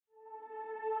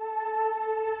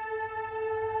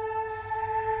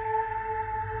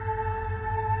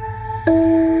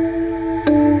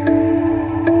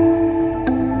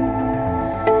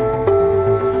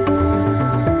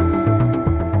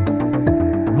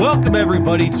Welcome,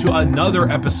 everybody, to another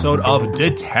episode of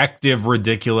Detective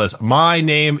Ridiculous. My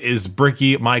name is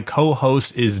Bricky, my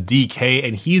co-host is DK,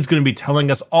 and he's going to be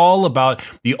telling us all about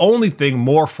the only thing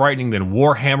more frightening than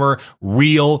Warhammer,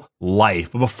 real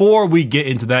life. But before we get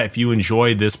into that, if you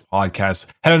enjoy this podcast,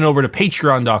 head on over to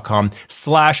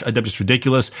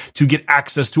patreon.com/AdeptusRidiculous to get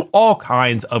access to all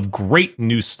kinds of great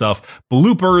new stuff,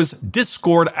 bloopers,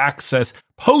 Discord access,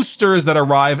 posters that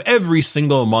arrive every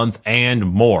single month, and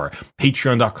more.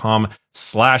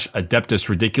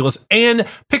 Patreon.com/AdeptusRidiculous, and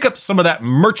pick up some of that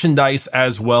merchandise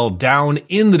as well down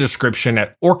in the description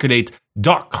at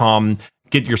orchidate.com.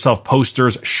 Get yourself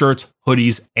posters, shirts,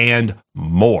 hoodies, and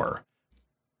more.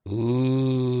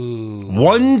 Ooh.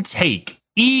 One take.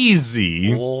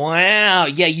 Easy. Wow.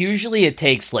 Yeah, usually it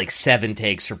takes like 7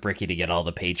 takes for Bricky to get all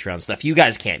the Patreon stuff. You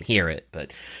guys can't hear it,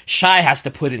 but Shy has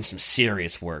to put in some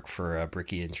serious work for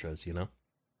Bricky intros, you know?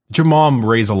 Did your mom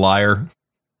raise a liar?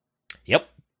 Yep.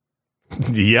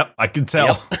 Yep, I can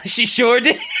tell. Yep. She sure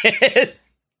did.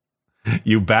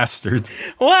 You bastard.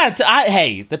 What?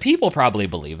 Hey, the people probably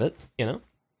believe it, you know?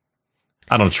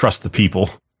 I don't trust the people.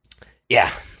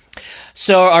 Yeah.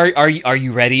 So are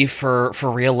you ready for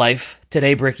real life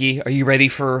today, Bricky? Are you ready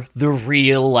for the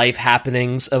real life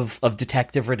happenings of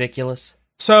Detective Ridiculous?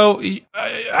 So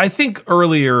I think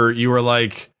earlier you were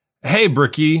like, "Hey,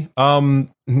 Bricky,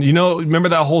 remember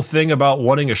that whole thing about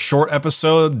wanting a short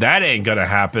episode? That ain't gonna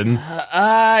happen."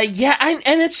 Yeah,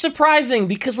 and it's surprising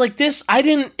because like this, I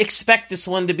didn't expect this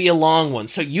one to be a long one.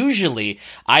 So usually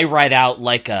I write out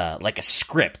like a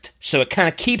script, so it kind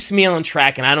of keeps me on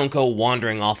track and I don't go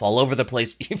wandering off all over the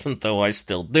place, even though I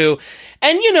still do.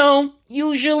 And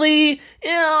usually,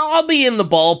 I'll be in the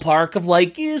ballpark of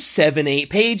like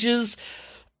 7-8 pages.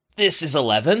 This is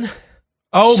 11.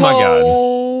 Oh my god.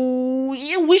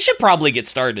 Yeah, we should probably get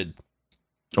started.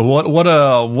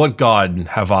 What god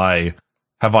have I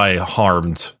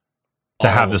harmed to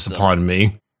All have this of them. upon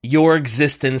me? Your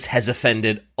existence has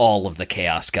offended all of the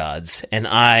Chaos Gods, and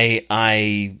I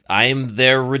am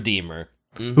their redeemer.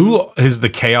 Mm-hmm. Who is the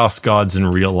Chaos Gods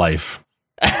in real life?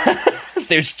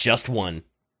 There's just one.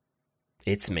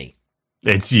 It's me.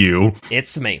 It's you.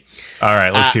 It's me. All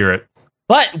right, let's hear it.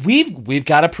 But we've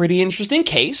got a pretty interesting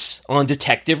case on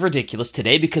Detective Ridiculous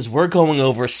today because we're going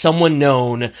over someone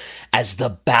known as the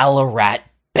Ballarat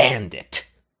Bandit.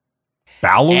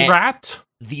 Ballarat?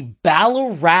 The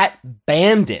Ballarat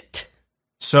Bandit.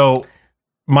 So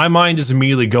my mind is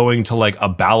immediately going to like a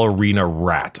ballerina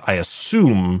rat. I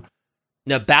assume.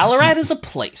 Now, Ballarat is a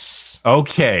place.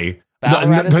 Okay.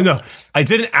 Ballarat is a No. place. I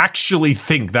didn't actually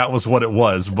think that was what it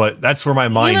was, but that's where my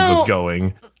mind was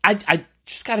going. I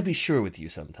just got to be sure with you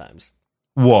sometimes.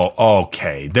 Whoa,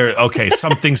 okay.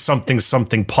 Something,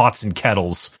 pots and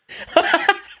kettles.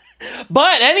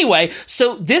 But anyway,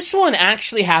 so this one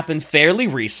actually happened fairly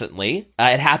recently.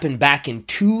 It happened back in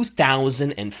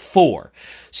 2004.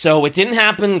 So it didn't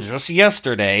happen just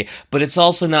yesterday, but it's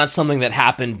also not something that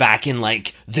happened back in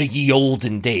like the ye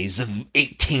olden days of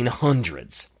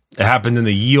 1800s. It happened in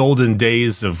the ye olden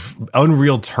days of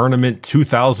Unreal Tournament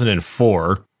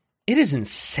 2004. It is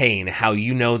insane how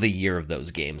you know the year of those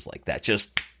games like that,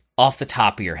 just off the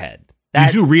top of your head. You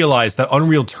do realize that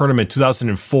Unreal Tournament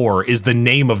 2004 is the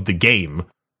name of the game.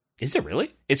 Is it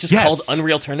really? It's just called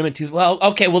Unreal Tournament 2. Well,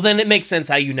 okay, well then it makes sense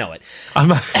how you know it.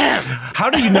 How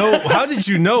do you know? How did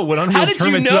you know when Unreal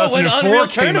Tournament 2004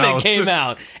 came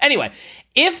out? Anyway,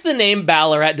 if the name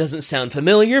Ballarat doesn't sound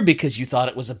familiar because you thought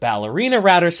it was a ballerina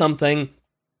rat or something,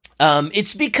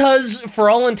 it's because, for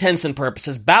all intents and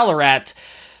purposes, Ballarat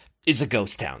is a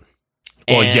ghost town.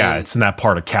 Well, yeah, it's in that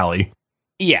part of Cali.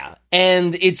 Yeah,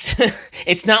 and it's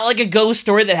not like a ghost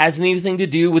story that has anything to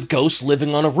do with ghosts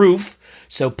living on a roof.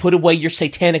 So put away your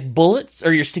satanic bullets,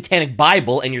 or your satanic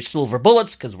Bible and your silver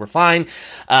bullets, because we're fine.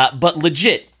 But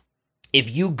legit, if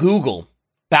you Google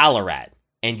Ballarat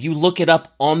and you look it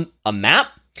up on a map,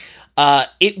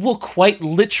 it will quite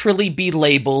literally be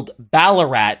labeled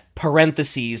Ballarat,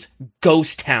 parentheses,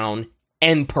 ghost town,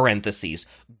 end parentheses.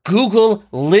 Google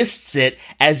lists it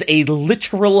as a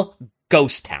literal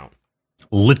ghost town.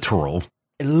 Literal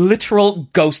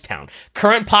Ghost town.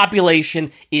 Current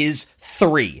population is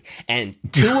 3, and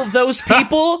two of those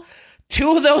people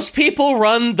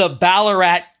run the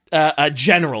Ballarat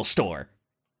general store.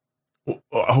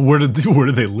 Where do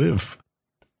they live?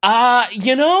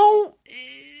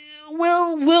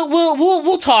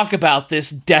 We'll talk about this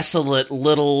desolate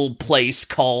little place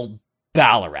called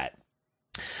Ballarat.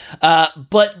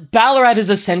 But Ballarat is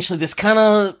essentially this kind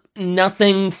of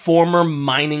nothing former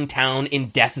mining town in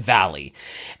Death Valley.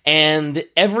 And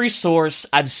every source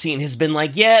I've seen has been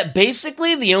like, yeah,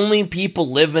 basically the only people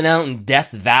living out in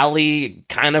Death Valley,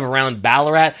 kind of around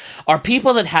Ballarat, are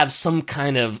people that have some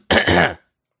kind of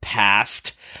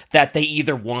past that they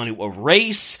either want to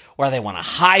erase, or they want to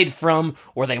hide from,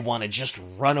 or they want to just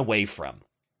run away from.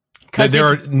 There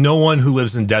are no one who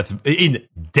lives in Death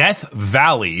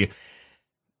Valley.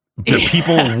 The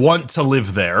people want to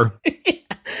live there.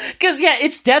 Because, yeah,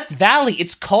 it's Death Valley.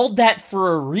 It's called that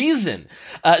for a reason.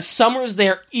 Summers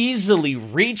there easily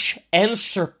reach and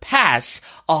surpass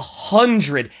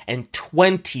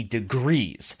 120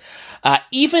 degrees.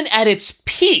 Even at its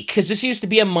peak, because this used to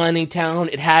be a mining town,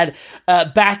 it had,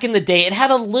 back in the day, it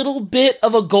had a little bit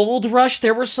of a gold rush.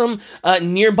 There were some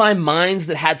nearby mines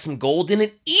that had some gold in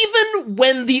it. Even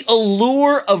when the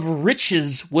allure of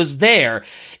riches was there,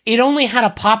 it only had a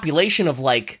population of,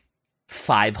 like,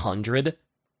 500.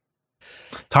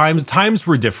 Times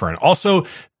were different. Also,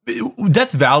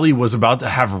 Death Valley was about to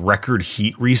have record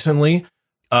heat recently,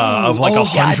 of like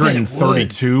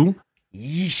 132.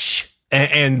 Yeesh.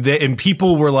 And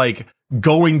people were like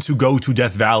going to go to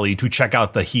Death Valley to check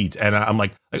out the heat. And I'm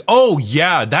like, oh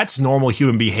yeah, that's normal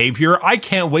human behavior. I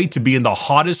can't wait to be in the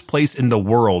hottest place in the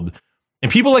world.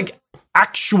 And people like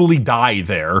actually die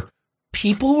there.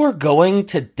 People were going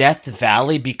to Death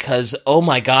Valley because, oh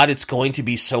my God, it's going to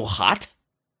be so hot.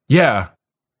 Yeah.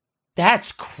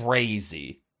 That's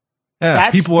crazy.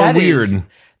 Yeah, people are weird.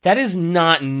 That is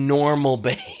not normal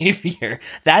behavior.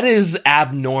 That is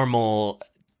abnormal.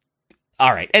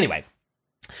 All right, anyway.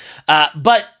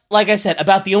 But, like I said,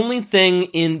 about the only thing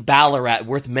in Ballarat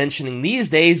worth mentioning these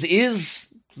days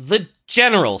is the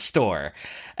general store.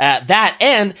 That,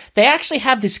 and they actually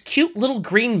have this cute little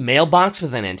green mailbox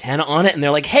with an antenna on it, and they're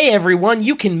like, hey, everyone,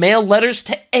 you can mail letters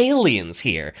to aliens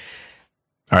here.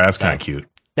 All right, that's kind of cute.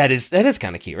 That is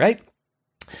kind of cute, right?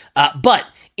 But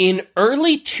in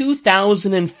early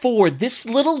 2004, this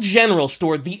little general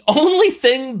store, the only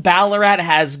thing Ballarat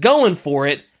has going for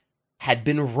it, had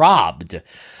been robbed.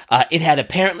 It had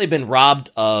apparently been robbed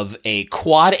of a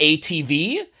quad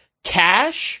ATV,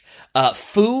 cash,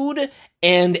 food,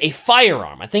 and a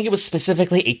firearm. I think it was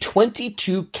specifically a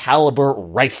 .22 caliber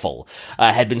rifle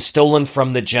had been stolen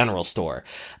from the general store.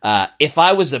 If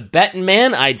I was a betting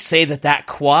man, I'd say that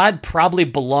quad probably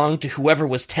belonged to whoever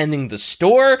was tending the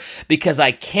store, because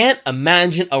I can't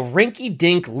imagine a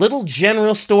rinky-dink little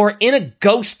general store in a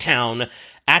ghost town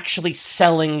actually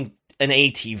selling an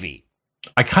ATV.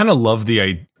 I kind of love the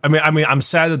idea. I mean, I'm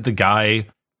sad that the guy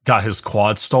got his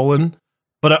quad stolen.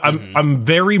 But I'm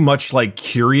very much like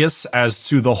curious as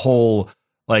to the whole,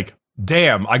 like,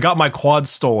 damn, I got my quad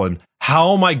stolen.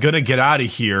 How am I gonna get out of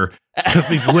here? Because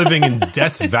he's living in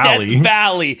Death Valley. Death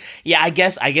Valley. Yeah, I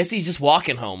guess he's just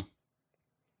walking home.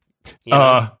 You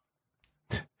know?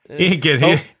 He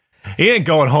ain't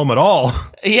going home at all.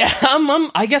 Yeah,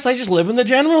 I guess I just live in the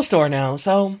general store now.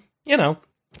 So, you know.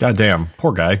 Goddamn,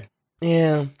 poor guy.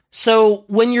 Yeah. So,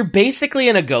 when you're basically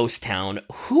in a ghost town,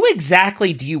 who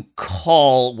exactly do you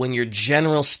call when your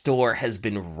general store has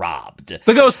been robbed?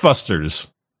 The Ghostbusters.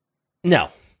 No,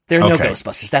 there are no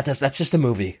Ghostbusters. That's just a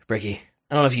movie, Bricky.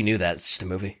 I don't know if you knew that. It's just a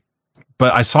movie.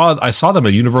 But I saw them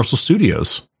at Universal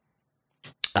Studios.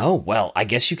 Oh, well, I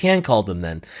guess you can call them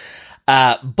then.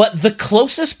 But the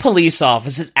closest police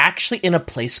office is actually in a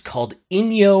place called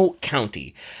Inyo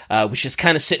County, which is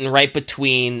kind of sitting right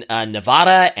between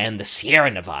Nevada and the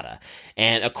Sierra Nevada.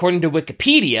 And according to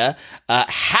Wikipedia,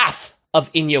 half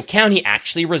of Inyo County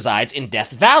actually resides in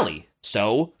Death Valley.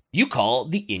 So you call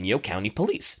the Inyo County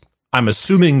Police. I'm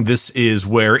assuming this is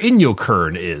where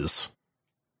Inyokern is.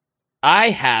 I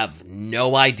have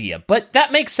no idea, but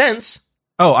that makes sense.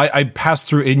 Oh, I passed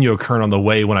through Inyokern on the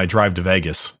way when I drive to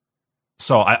Vegas.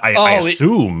 So I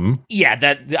assume.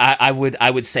 I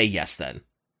would say yes then.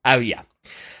 Oh, yeah.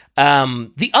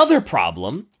 The other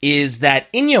problem is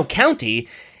that Inyo County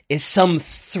is some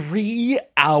 3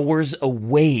 hours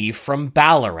away from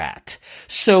Ballarat.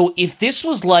 So if this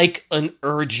was like an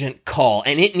urgent call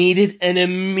and it needed an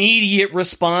immediate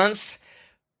response,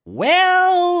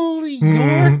 well,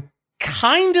 you're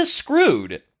kind of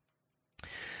screwed.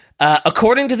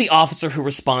 According to the officer who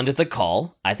responded to the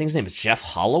call, I think his name is Jeff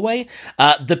Holloway,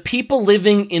 the people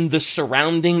living in the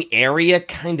surrounding area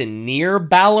kind of near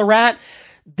Ballarat,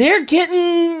 they're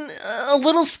getting a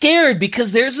little scared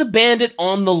because there's a bandit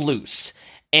on the loose.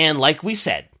 And like we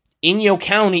said, Inyo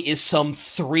County is some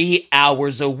 3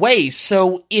 hours away,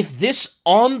 so if this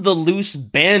on-the-loose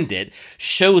bandit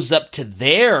shows up to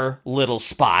their little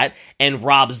spot and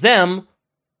robs them,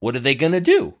 what are they gonna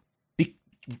do?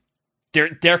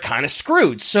 they're kind of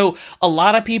screwed. So a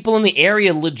lot of people in the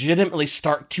area legitimately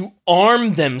start to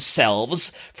arm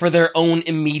themselves for their own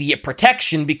immediate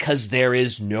protection because there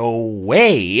is no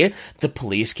way the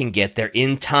police can get there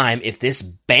in time if this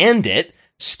bandit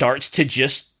starts to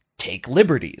just take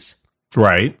liberties.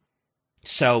 Right.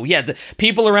 So yeah, the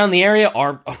people around the area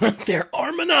they're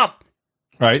arming up.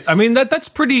 Right. I mean, that's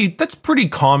pretty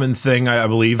common thing, I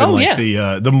believe, in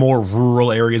the more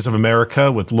rural areas of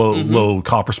America with low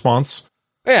cop response.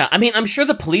 Yeah, I mean, I'm sure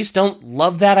the police don't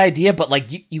love that idea, but like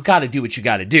you got to do what you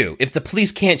got to do. If the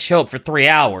police can't show up for 3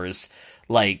 hours,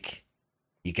 like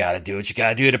you got to do what you got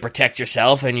to do to protect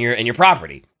yourself and your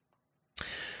property.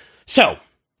 So,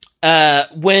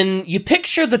 when you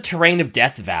picture the terrain of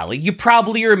Death Valley, you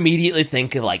probably are immediately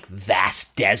thinking like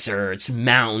vast deserts,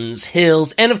 mountains,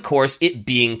 hills, and of course it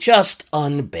being just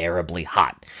unbearably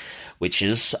hot, which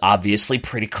is obviously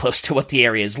pretty close to what the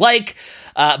area is like,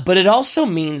 but it also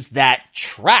means that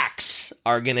tracks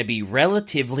are going to be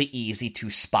relatively easy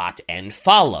to spot and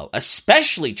follow,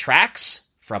 especially tracks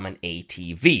from an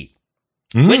ATV,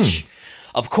 which...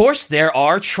 Of course, there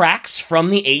are tracks from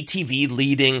the ATV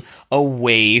leading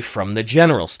away from the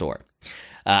general store.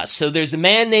 So there's a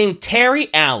man named Terry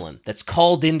Allen that's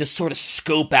called in to sort of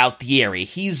scope out the area.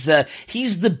 He's the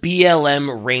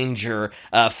BLM ranger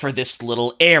for this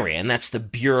little area, and that's the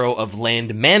Bureau of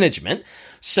Land Management.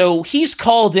 So he's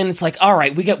called in. It's like, all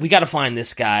right, we got to find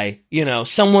this guy. You know,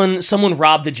 someone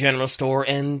robbed the general store,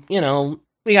 and you know,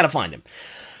 we got to find him.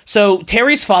 So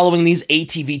Terry's following these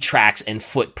ATV tracks and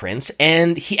footprints,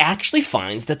 and he actually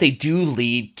finds that they do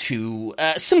lead to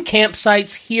some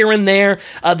campsites here and there.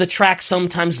 The tracks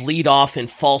sometimes lead off in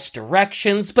false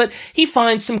directions, but he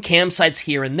finds some campsites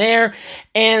here and there,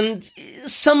 and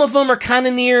some of them are kind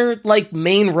of near, like,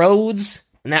 main roads,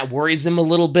 and that worries him a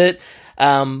little bit.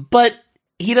 But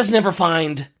he doesn't ever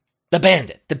find the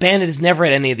bandit. The bandit is never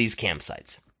at any of these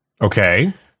campsites.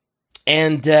 Okay.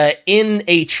 And in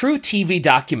a true TV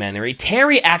documentary,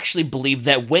 Terry actually believed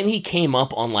that when he came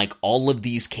up on like all of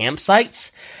these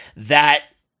campsites, that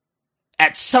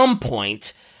at some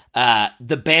point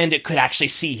the bandit could actually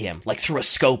see him, like through a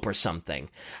scope or something,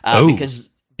 because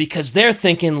they're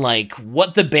thinking like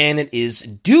what the bandit is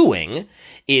doing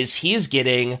is he is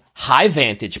getting high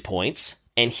vantage points,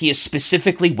 and he is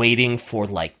specifically waiting for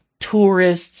like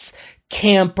tourists,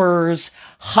 campers,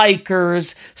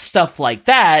 hikers, stuff like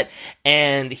that,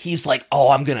 and he's like, oh,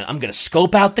 I'm gonna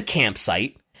scope out the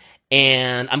campsite,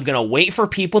 and I'm gonna wait for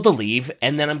people to leave,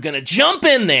 and then I'm gonna jump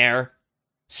in there,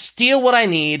 steal what I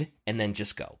need, and then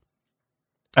just go.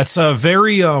 That's a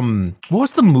very what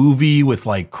was the movie with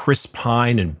like Chris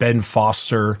Pine and Ben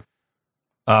Foster,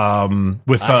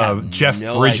 with Jeff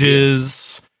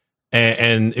Bridges,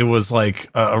 and it was like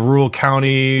a rural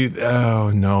county. Oh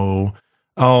no.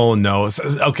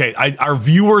 Okay, our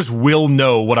viewers will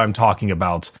know what I'm talking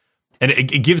about, and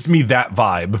it gives me that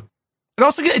vibe. It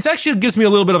also actually gives me a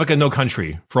little bit of like a No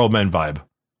Country for Old Men vibe,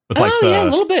 with like a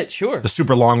little bit, sure, the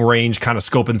super long range kind of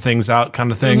scoping things out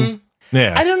kind of thing. Mm-hmm.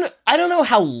 Yeah, I don't know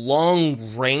how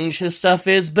long range his stuff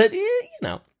is, but you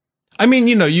know, I mean,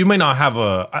 you know, you may not have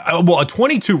a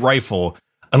 22 rifle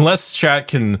unless chat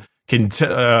can.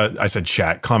 I said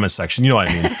chat, comment section. You know what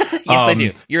I mean? Yes, I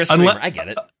do. You're a streamer. I get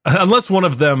it. Unless one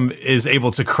of them is able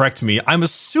to correct me, I'm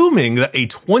assuming that a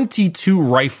 22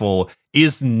 rifle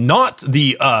is not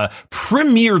the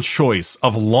premier choice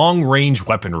of long-range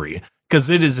weaponry, because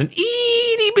it is an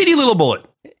itty-bitty little bullet.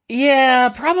 Yeah,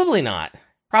 probably not.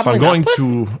 So I'm going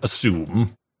to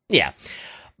assume. Yeah.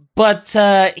 But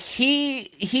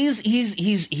he's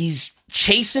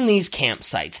chasing these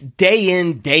campsites day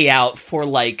in, day out for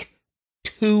like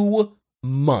 2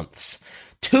 months.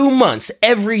 2 months,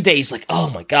 every day. He's like,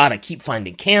 oh my God, I keep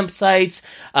finding campsites.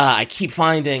 I keep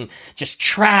finding just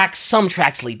tracks. Some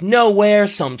tracks lead nowhere.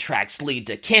 Some tracks lead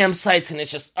to campsites. And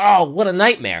it's just, oh, what a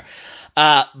nightmare.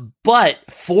 But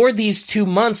for these 2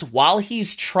 months, while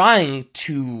he's trying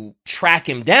to track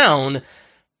him down,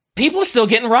 people are still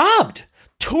getting robbed.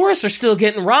 Tourists are still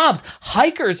getting robbed.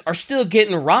 Hikers are still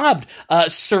getting robbed.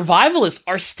 Survivalists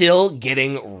are still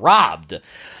getting robbed.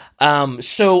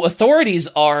 So authorities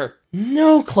are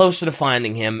no closer to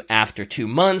finding him after 2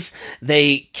 months.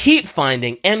 They keep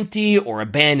finding empty or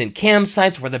abandoned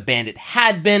campsites where the bandit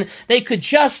had been. They could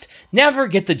just never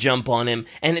get the jump on him,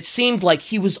 and it seemed like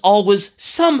he was always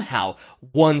somehow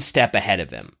one step ahead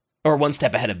of him, or one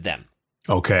step ahead of them.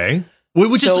 Okay.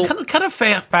 Which is kind of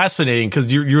fascinating,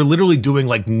 because you're literally doing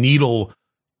like Needle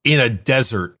in a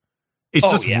desert.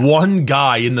 It's one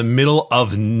guy in the middle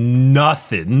of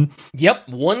nothing. Yep,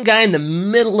 one guy in the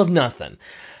middle of nothing.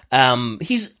 I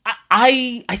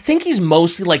think he's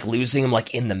mostly like losing him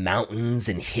like in the mountains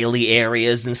and hilly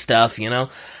areas and stuff, you know.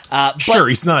 Sure,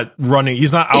 he's not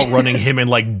outrunning him in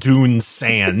like dune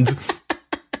sand.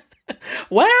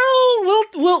 Well,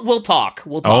 we'll talk.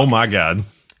 Oh my God.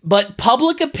 But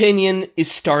public opinion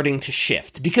is starting to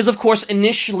shift because, of course,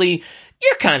 initially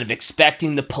you're kind of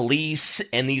expecting the police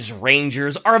and these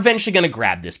rangers are eventually going to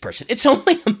grab this person. It's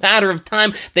only a matter of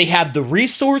time. They have the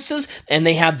resources and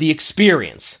they have the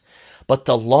experience. But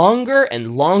the longer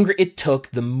and longer it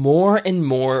took, the more and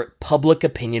more public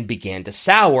opinion began to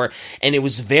sour, and it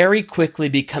was very quickly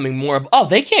becoming more of, oh,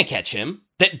 they can't catch him.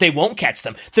 They won't catch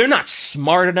them. They're not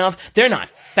smart enough. They're not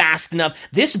fast enough.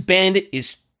 This bandit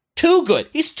is too good.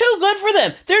 He's too good for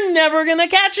them. They're never going to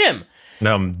catch him.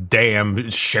 Damn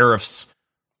sheriffs.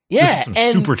 Yeah. This is some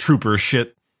super trooper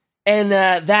shit. And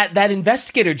that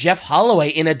investigator, Jeff Holloway,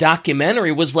 in a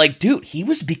documentary was like, dude, he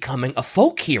was becoming a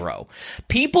folk hero.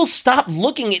 People stopped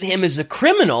looking at him as a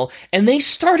criminal, and they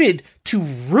started to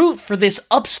root for this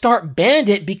upstart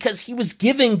bandit because he was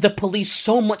giving the police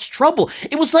so much trouble.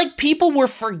 It was like people were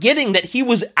forgetting that he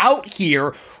was out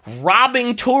here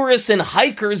robbing tourists and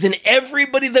hikers and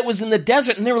everybody that was in the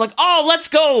desert, and they were like, oh, let's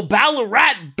go,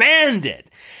 Ballarat Bandit.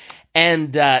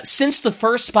 And since the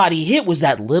first spot he hit was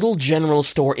that little general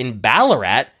store in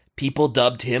Ballarat, people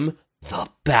dubbed him the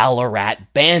Ballarat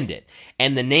Bandit.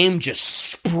 And the name just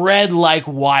spread like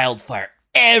wildfire.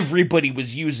 Everybody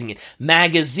was using it.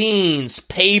 Magazines,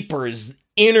 papers,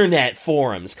 internet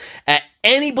forums.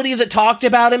 Anybody that talked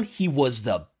about him, he was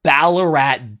the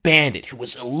Ballarat Bandit who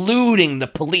was eluding the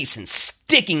police and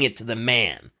sticking it to the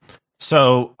man.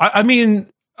 So, I mean,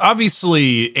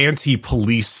 obviously,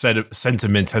 anti-police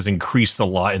sentiment has increased a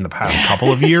lot in the past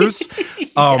couple of years.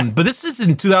 But this is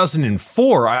in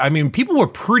 2004. I mean, people were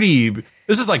pretty...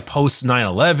 This is like post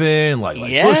 9/11, like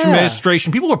Bush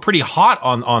administration. People were pretty hot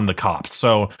on the cops.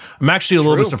 So I'm actually a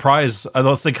little bit surprised,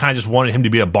 unless they kind of just wanted him to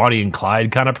be a Bonnie and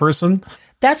Clyde kind of person.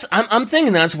 I'm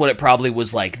thinking that's what it probably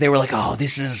was like. They were like, oh,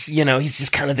 this is, he's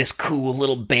just kind of this cool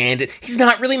little bandit. He's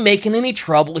not really making any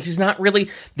trouble.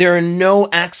 There are no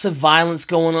acts of violence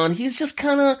going on. He's just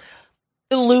kind of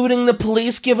eluding the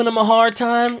police, giving them a hard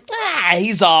time.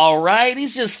 He's all right.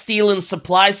 He's just stealing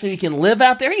supplies so he can live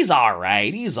out there. He's all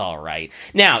right.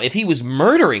 Now, if he was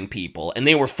murdering people and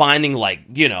they were finding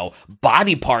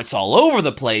body parts all over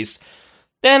the place,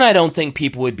 then I don't think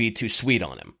people would be too sweet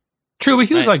on him. True, but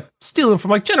he was stealing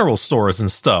from general stores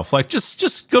and stuff,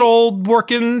 just good old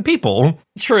working people.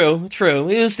 True.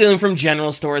 He was stealing from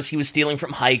general stores. He was stealing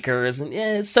from hikers,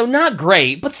 and so not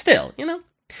great, but still,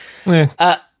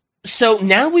 So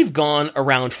now we've gone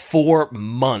around 4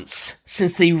 months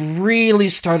since they really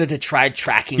started to try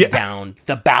tracking down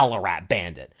the Ballarat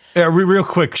Bandit. Yeah, real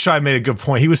quick, Shai made a good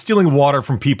point. He was stealing water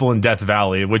from people in Death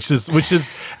Valley, which is,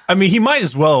 I mean, he might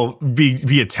as well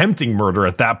be attempting murder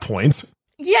at that point.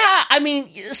 Yeah, I mean,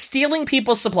 stealing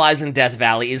people's supplies in Death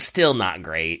Valley is still not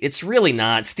great. It's really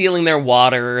not. Stealing their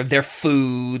water, their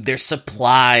food, their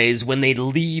supplies when they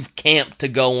leave camp to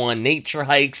go on nature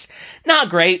hikes, not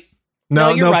great.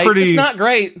 No, you're right. It's not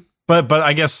great. But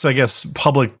I guess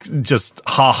public just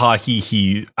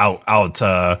he outrode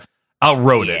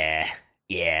it.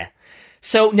 Yeah.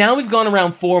 So now we've gone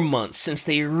around 4 months since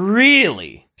they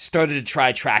really started to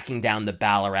try tracking down the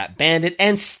Ballarat Bandit,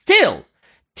 and still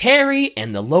Terry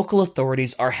and the local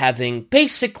authorities are having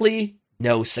basically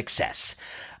no success.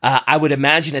 I would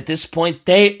imagine at this point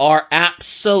they are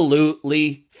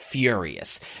absolutely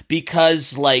furious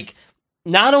because,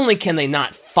 not only can they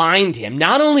not find him,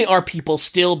 not only are people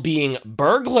still being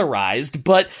burglarized,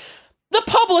 but the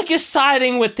public is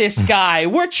siding with this guy.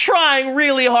 We're trying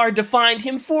really hard to find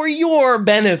him for your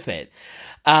benefit.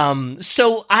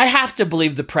 So I have to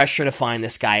believe the pressure to find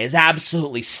this guy is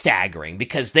absolutely staggering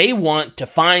because they want to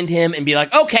find him and be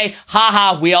like, okay,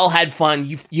 we all had fun.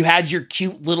 You had your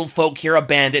cute little folk hero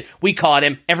bandit. We caught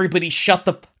him. Everybody shut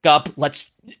the fuck up.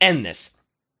 Let's end this.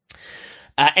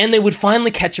 And they would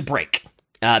finally catch a break.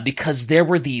 Because there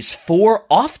were these 4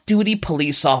 off-duty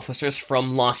police officers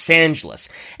from Los Angeles,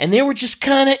 and they were just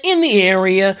kind of in the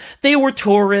area. They were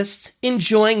tourists,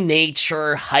 enjoying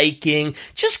nature, hiking,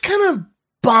 just kind of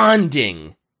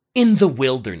bonding in the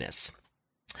wilderness.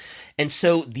 And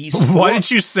so these... Why did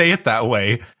you say it that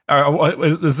way?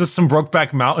 Is this some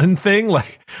Brokeback Mountain thing?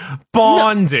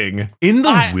 Bonding in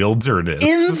the wilderness.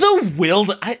 In the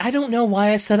wilderness. I don't know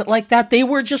why I said it like that. They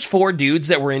were just 4 dudes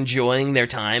that were enjoying their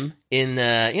time in,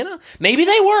 maybe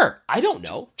they were. I don't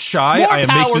know. Shai, I am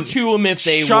making to them if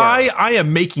they were. Shai, I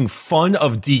am making fun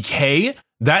of DK.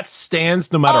 That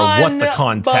stands no matter what the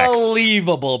context.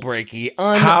 Unbelievable, Breaky.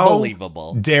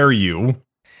 Unbelievable. How dare you?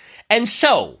 And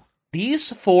so, these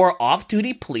 4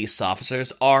 off-duty police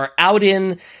officers are out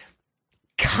in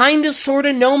kind of sort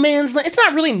of no man's land. It's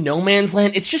not really no man's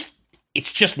land. It's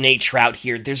just nature out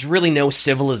here. There's really no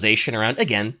civilization around.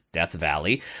 Again, Death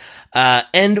Valley.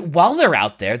 And while they're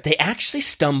out there, they actually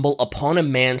stumble upon a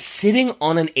man sitting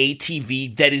on an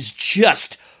ATV that is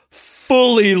just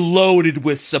fully loaded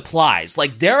with supplies.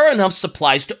 Like, there are enough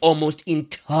supplies to almost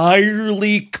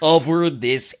entirely cover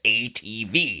this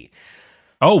ATV.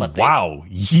 Oh, wow.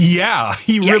 Yeah,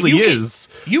 he really is.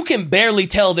 You can barely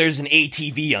tell there's an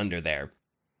ATV under there.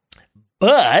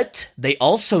 But they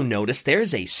also notice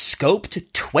there's a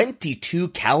scoped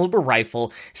 .22 caliber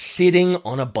rifle sitting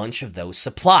on a bunch of those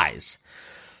supplies.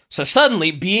 So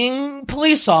suddenly, being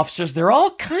police officers, they're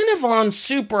all kind of on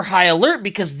super high alert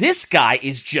because this guy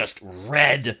is just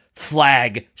red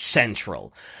flag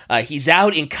central. He's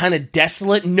out in kind of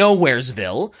desolate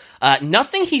Nowheresville.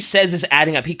 Nothing he says is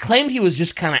adding up. He claimed he was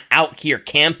just kind of out here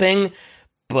camping,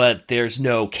 but there's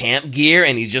no camp gear,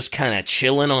 and he's just kind of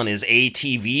chilling on his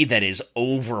ATV that is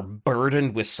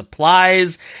overburdened with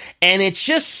supplies, and it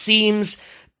just seems...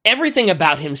 Everything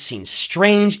about him seems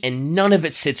strange, and none of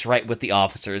it sits right with the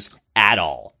officers at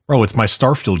all. Oh, it's my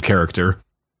Starfield character.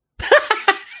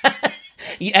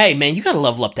 Hey, man, you gotta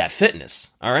level up that fitness,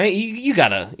 all right? You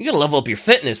gotta level up your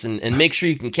fitness and make sure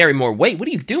you can carry more weight. What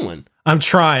are you doing? I'm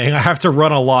trying. I have to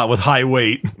run a lot with high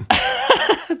weight.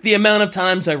 The amount of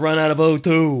times I run out of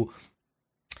O2.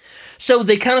 So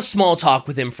they kind of small talk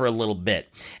with him for a little bit,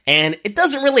 and it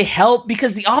doesn't really help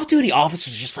because the off-duty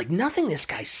officer's just like, nothing this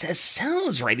guy says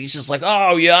sounds right. He's just like,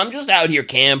 oh yeah, I'm just out here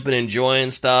camping,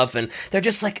 enjoying stuff, and they're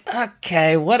just like,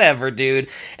 okay, whatever, dude.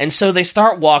 And so they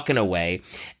start walking away,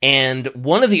 and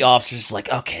one of the officers is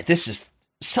like, okay, this is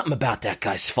something about that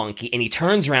guy's funky, and he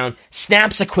turns around,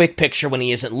 snaps a quick picture when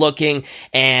he isn't looking,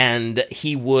 and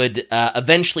he would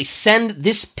eventually send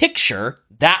this picture,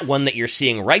 that one that you're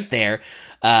seeing right there,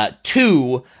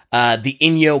 to the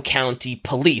Inyo County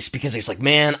Police, because he's like,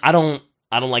 man, I don't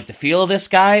like the feel of this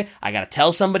guy. I gotta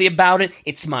tell somebody about it.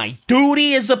 It's my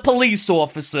duty as a police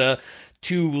officer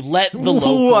to let the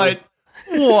local...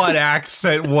 What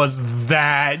accent was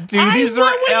that, dude? These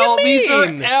are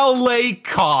LA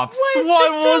cops.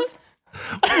 What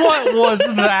was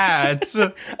that?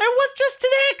 It was just an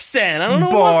accent. I don't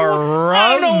know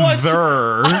I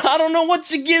don't know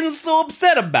what you're getting so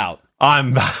upset about.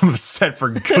 I'm upset for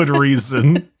good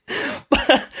reason.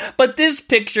 But this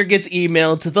picture gets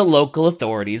emailed to the local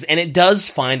authorities, and it does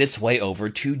find its way over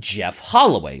to Jeff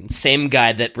Holloway, same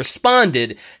guy that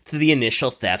responded to the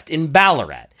initial theft in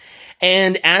Ballarat.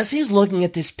 And as he's looking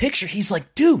at this picture, he's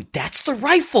like, dude, that's the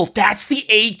rifle. That's the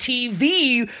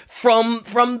ATV from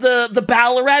the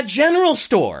Ballarat General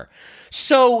Store.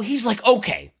 So he's like,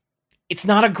 okay, it's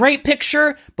not a great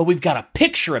picture, but we've got a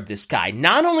picture of this guy.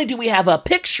 Not only do we have a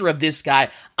picture of this guy,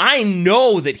 I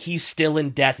know that he's still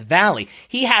in Death Valley.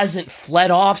 He hasn't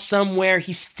fled off somewhere.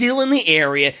 He's still in the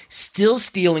area, still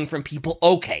stealing from people.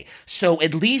 Okay, so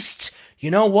at least,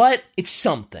 you know what? It's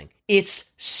something.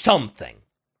 It's something.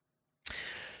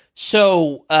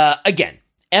 So, again,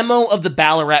 MO of the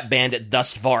Ballarat Bandit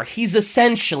thus far, he's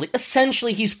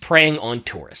essentially he's preying on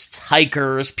tourists,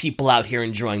 hikers, people out here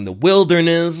enjoying the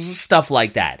wilderness, stuff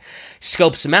like that.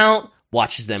 Scopes them out,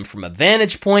 watches them from a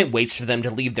vantage point, waits for them to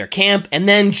leave their camp, and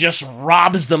then just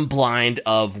robs them blind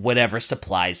of whatever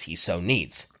supplies he so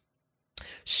needs.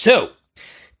 So,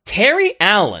 Terry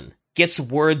Allen gets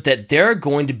word that there are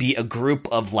going to be a group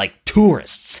of,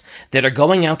 tourists that are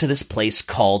going out to this place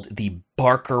called the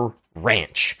Barker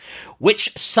Ranch,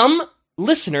 which some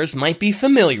listeners might be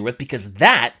familiar with because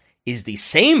that is the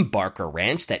same Barker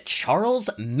Ranch that Charles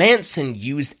Manson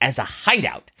used as a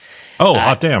hideout. Oh,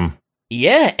 hot damn.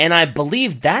 Yeah, and I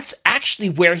believe that's actually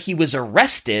where he was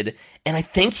arrested, and I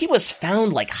think he was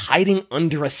found, hiding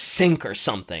under a sink or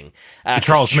something.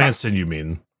 Charles Manson, you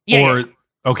mean? Yeah. Or...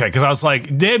 Okay, because I was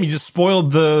like, damn, you just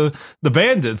spoiled the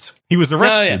bandits. He was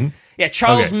arrested. Oh, yeah,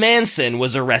 Charles Manson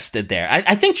was arrested there.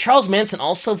 I think Charles Manson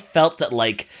also felt that,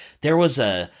 there was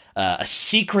a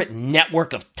secret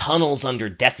network of tunnels under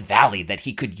Death Valley that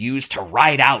he could use to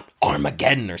ride out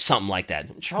Armageddon or something like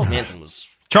that.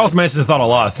 Charles Manson thought a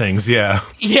lot of things, yeah.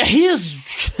 Yeah, he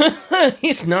is...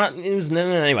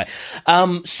 Anyway.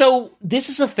 So, this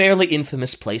is a fairly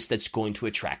infamous place that's going to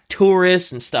attract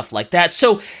tourists and stuff like that.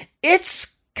 So,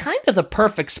 it's kind of the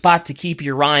perfect spot to keep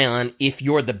your eye on if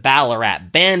you're the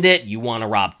Ballarat Bandit, you want to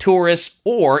rob tourists,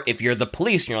 or if you're the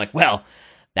police and you're like, well,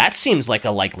 that seems like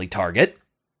a likely target.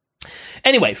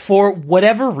 Anyway, for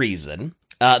whatever reason...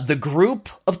 the group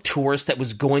of tourists that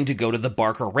was going to go to the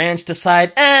Barker Ranch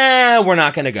decide, we're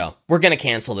not going to go. We're going to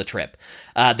cancel the trip.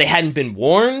 They hadn't been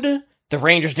warned. The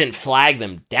Rangers didn't flag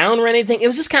them down or anything. It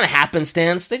was just kind of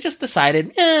happenstance. They just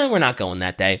decided, we're not going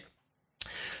that day.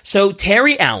 So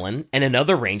Terry Allen and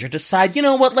another ranger decide, you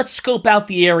know what, let's scope out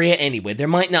the area anyway. There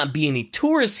might not be any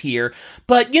tourists here,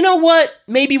 but you know what?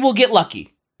 Maybe we'll get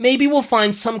lucky. Maybe we'll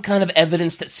find some kind of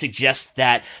evidence that suggests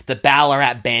that the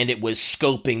Ballarat Bandit was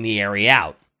scoping the area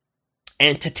out.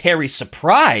 And to Terry's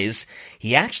surprise,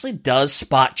 he actually does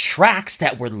spot tracks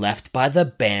that were left by the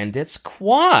bandit's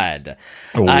quad.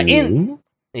 In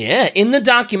the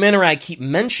documentary I keep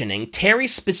mentioning, Terry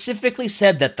specifically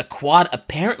said that the quad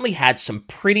apparently had some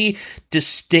pretty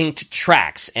distinct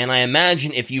tracks. And I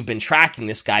imagine if you've been tracking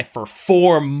this guy for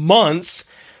 4 months,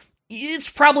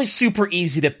 it's probably super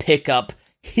easy to pick up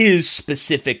his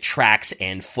specific tracks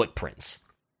and footprints.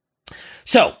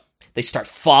 So, they start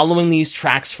following these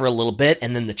tracks for a little bit,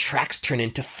 and then the tracks turn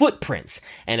into footprints.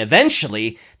 And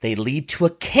eventually, they lead to a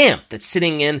camp that's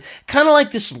sitting in kind of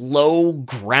like this low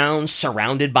ground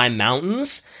surrounded by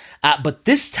mountains. But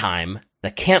this time,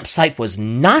 the campsite was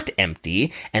not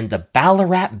empty, and the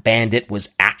Ballarat Bandit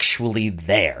was actually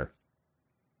there.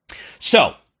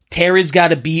 So, Terry's got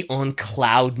to be on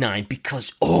cloud 9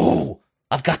 because,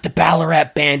 I've got the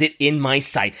Ballarat Bandit in my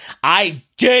sight.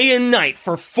 Day and night,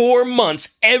 for 4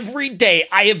 months, every day,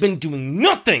 I have been doing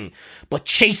nothing but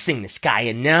chasing this guy,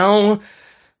 and now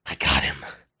I got him.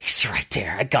 He's right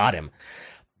there. I got him.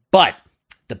 But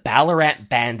the Ballarat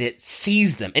Bandit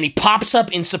sees them, and he pops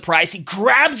up in surprise. He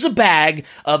grabs a bag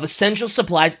of essential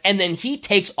supplies, and then he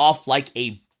takes off like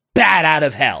a bat out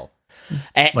of hell.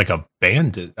 Like a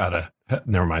bandit out of...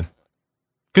 Never mind.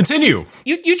 Continue.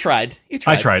 You tried.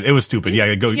 I tried. It was stupid.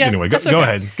 Anyway,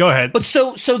 go ahead. But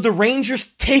so the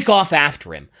Rangers take off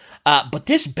after him. But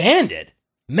this bandit,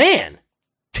 man,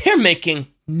 they're making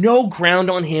no ground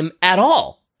on him at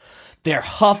all. They're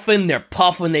huffing, they're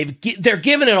puffing, they're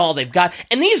giving it all they've got.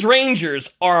 And these Rangers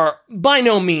are by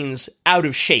no means out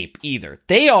of shape either.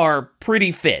 They are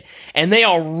pretty fit, and they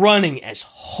are running as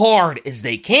hard as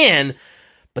they can.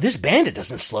 But this bandit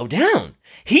doesn't slow down.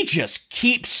 He just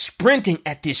keeps sprinting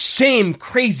at this same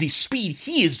crazy speed.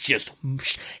 He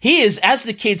is, as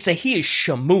the kids say, he is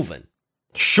shamovin'.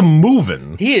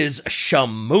 Shamovin'? He is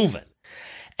shamovin'.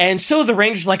 And so the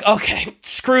Rangers are like, okay,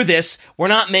 screw this. We're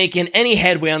not making any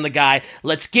headway on the guy.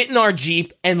 Let's get in our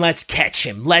Jeep and let's catch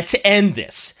him. Let's end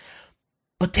this.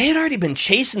 But they had already been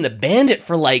chasing the bandit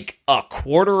for like a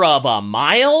quarter of a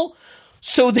mile.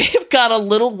 So they've got a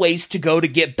little ways to go to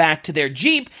get back to their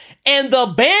Jeep, and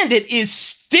the bandit is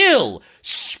still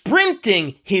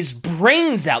sprinting his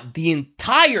brains out the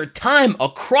entire time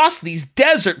across these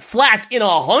desert flats in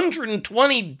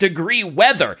 120-degree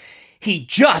weather. He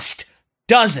just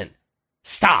doesn't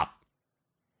stop.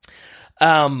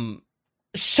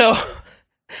 So,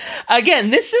 again,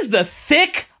 this is the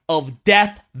thick of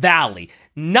Death Valley.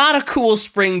 Not a cool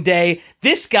spring day.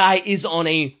 This guy is on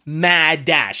a mad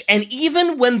dash. And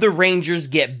even when the Rangers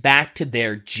get back to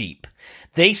their Jeep,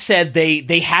 they said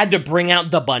they had to bring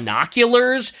out the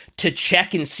binoculars to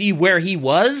check and see where he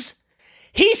was.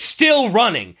 He's still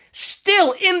running,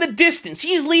 still in the distance.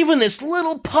 He's leaving this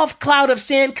little puff cloud of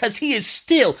sand because he is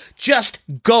still just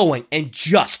going and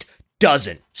just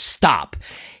doesn't stop.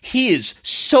 He is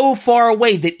so far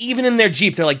away that even in their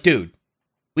Jeep, they're like, dude,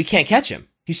 we can't catch him.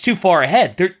 He's too far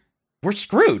ahead. We're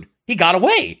screwed. He got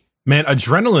away. Man,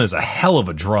 adrenaline is a hell of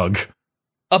a drug.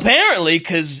 Apparently,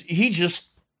 because he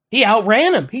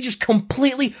outran him. He just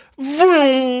completely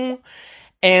vroom.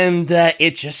 And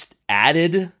it just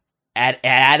added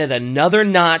another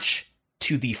notch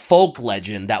to the folk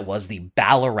legend that was the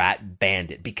Ballarat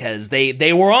Bandit, because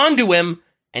they were onto him,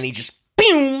 and he just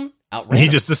boom outran him. He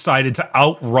just decided to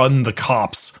outrun the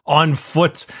cops on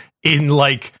foot in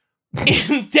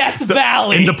Death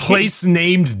Valley. In the place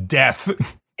named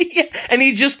Death. Yeah, and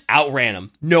he just outran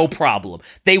him. No problem.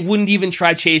 They wouldn't even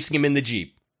try chasing him in the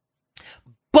Jeep.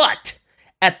 But,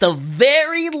 at the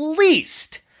very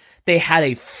least, they had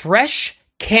a fresh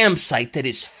campsite that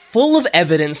is full of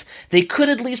evidence they could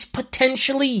at least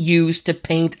potentially use to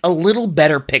paint a little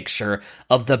better picture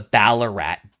of the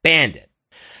Ballarat Bandit.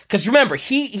 Because remember,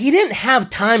 he didn't have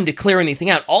time to clear anything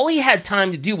out. All he had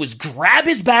time to do was grab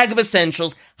his bag of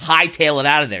essentials, hightail it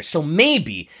out of there. So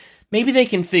maybe they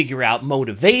can figure out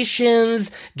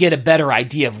motivations, get a better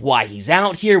idea of why he's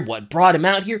out here, what brought him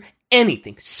out here,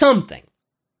 anything, something.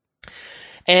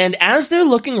 And as they're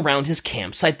looking around his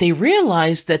campsite, they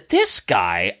realize that this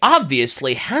guy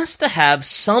obviously has to have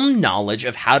some knowledge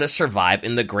of how to survive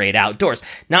in the great outdoors.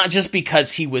 Not just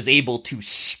because he was able to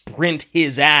sprint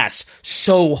his ass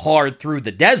so hard through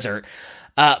the desert,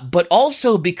 but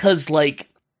also because,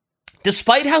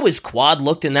 despite how his quad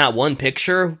looked in that one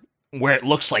picture, where it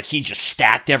looks like he just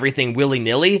stacked everything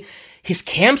willy-nilly. His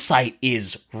campsite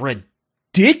is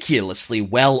ridiculously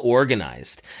well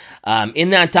organized. In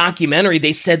that documentary,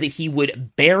 they said that he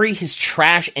would bury his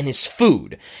trash and his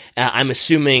food. I'm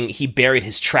assuming he buried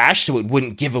his trash so it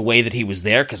wouldn't give away that he was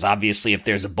there, because obviously if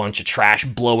there's a bunch of trash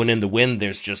blowing in the wind,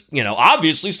 there's just,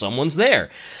 obviously someone's there.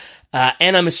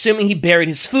 And I'm assuming he buried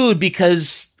his food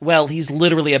because, well, he's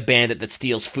literally a bandit that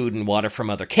steals food and water from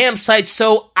other campsites,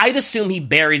 so I'd assume he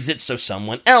buries it so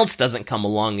someone else doesn't come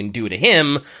along and do to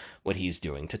him what he's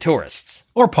doing to tourists.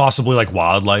 Or possibly like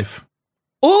wildlife.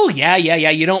 Oh, yeah.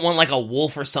 You don't want like a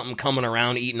wolf or something coming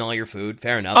around eating all your food.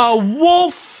 Fair enough. A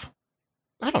wolf?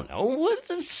 I don't know.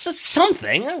 What's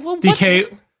something?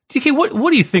 DK,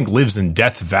 what do you think lives in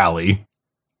Death Valley?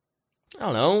 I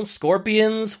don't know.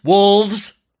 Scorpions,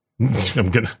 wolves. I'm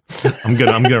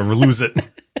gonna lose it.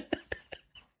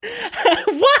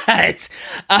 What?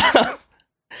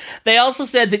 They also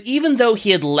said that even though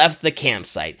he had left the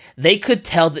campsite, they could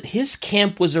tell that his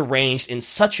camp was arranged in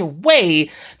such a way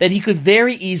that he could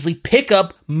very easily pick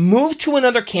up, move to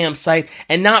another campsite,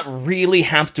 and not really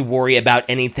have to worry about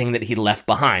anything that he left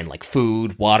behind, like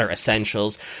food, water,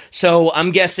 essentials. So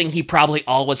I'm guessing he probably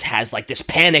always has like this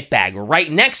panic bag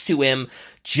right next to him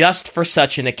just for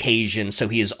such an occasion, so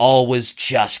he is always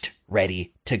just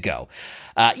ready to go.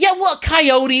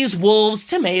 Coyotes, wolves,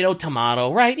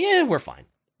 tomato, right? Yeah, we're fine.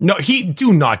 No,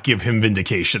 do not give him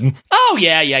vindication. Oh,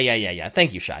 yeah.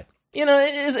 Thank you, Shai.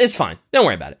 It's fine. Don't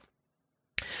worry about it.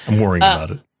 I'm worrying about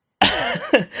it.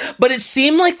 But it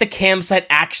seemed like the campsite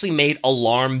actually made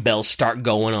alarm bells start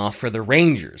going off for the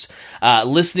Rangers.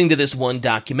 Listening to this one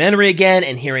documentary again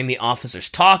and hearing the officers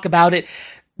talk about it,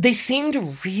 they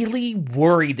seemed really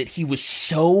worried that he was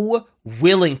so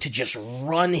willing to just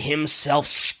run himself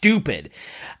stupid.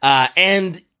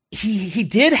 And he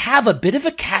did have a bit of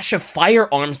a cache of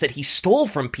firearms that he stole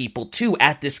from people, too,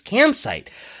 at this campsite.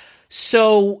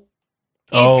 So...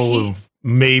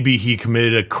 maybe he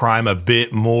committed a crime a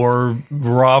bit more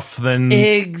rough than...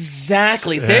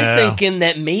 Exactly. They're thinking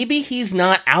that maybe he's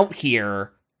not out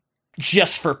here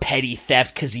just for petty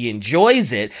theft because he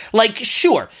enjoys it. Like,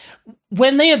 sure,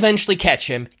 when they eventually catch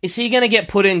him, is he going to get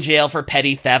put in jail for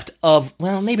petty theft of,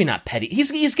 well, maybe not petty.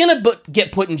 He's going to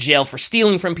get put in jail for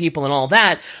stealing from people and all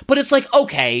that, but it's like,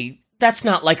 okay, that's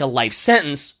not like a life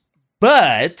sentence.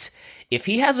 But if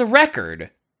he has a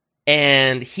record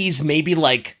and he's maybe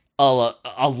like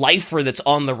a lifer that's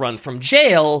on the run from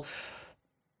jail,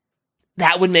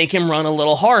 that would make him run a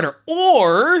little harder.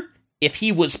 Or if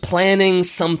he was planning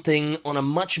something on a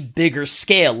much bigger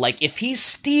scale, like if he's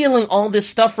stealing all this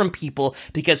stuff from people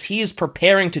because he is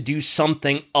preparing to do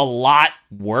something a lot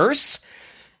worse,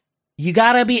 you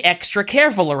gotta be extra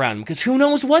careful around him, because who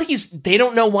knows what they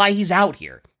don't know why he's out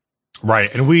here.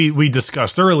 Right, and we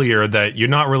discussed earlier that you're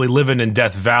not really living in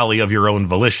Death Valley of your own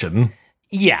volition.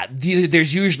 Yeah,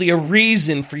 there's usually a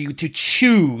reason for you to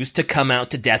choose to come out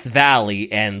to Death Valley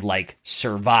and, like,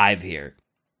 survive here.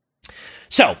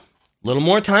 So, a little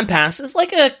more time passes,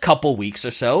 like a couple weeks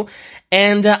or so,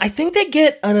 and I think they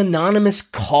get an anonymous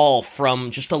call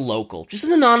from just a local. Just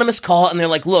an anonymous call, and they're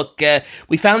like, look,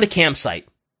 we found a campsite.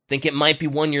 Think it might be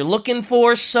one you're looking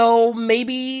for, so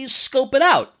maybe scope it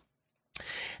out.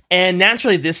 And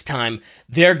naturally this time,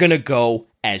 they're gonna go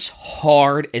as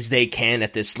hard as they can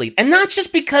at this lead. And not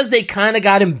just because they kind of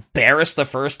got embarrassed the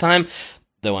first time,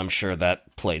 though I'm sure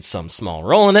that played some small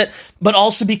role in it, but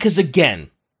also because,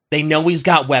 again, they know he's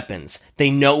got weapons.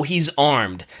 They know he's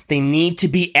armed. They need to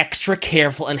be extra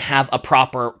careful and have a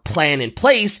proper plan in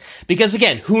place because,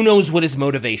 again, who knows what his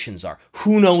motivations are?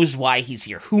 Who knows why he's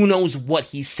here? Who knows what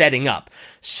he's setting up?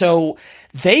 So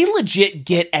they legit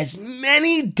get as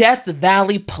many Death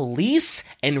Valley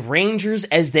police and rangers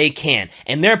as they can,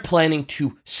 and they're planning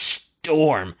to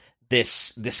storm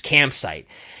this campsite.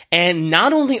 And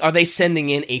not only are they sending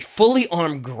in a fully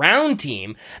armed ground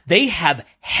team, they have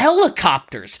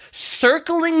helicopters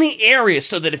circling the area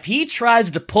so that if he tries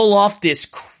to pull off this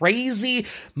crazy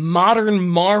modern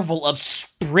marvel of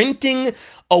sprinting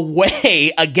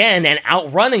away again and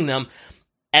outrunning them,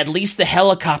 at least the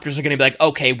helicopters are going to be like,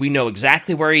 okay, we know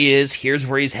exactly where he is, here's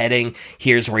where he's heading,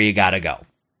 here's where you gotta go.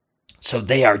 So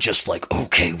they are just like,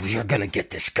 okay, we are going to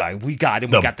get this guy. We got him.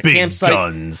 We got the campsite.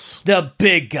 The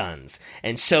big guns.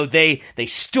 And so they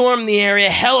storm the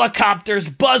area, helicopters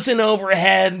buzzing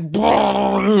overhead.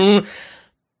 But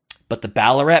the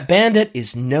Ballarat Bandit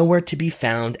is nowhere to be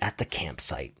found at the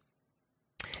campsite.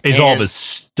 Is all this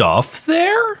stuff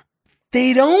there?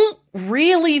 They don't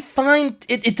really find...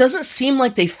 It doesn't seem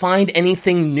like they find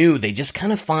anything new. They just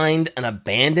kind of find an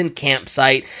abandoned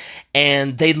campsite,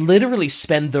 and they literally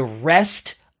spend the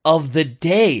rest of the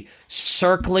day,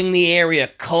 circling the area,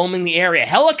 combing the area.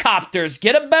 Helicopters,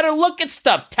 get a better look at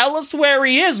stuff. Tell us where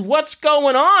he is. What's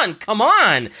going on? Come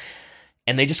on.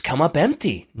 And they just come up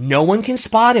empty. No one can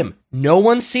spot him. No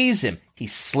one sees him. He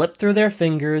slipped through their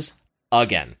fingers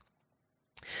again.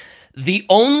 The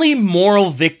only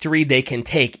moral victory they can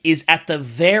take is, at the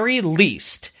very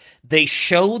least, they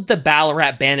showed the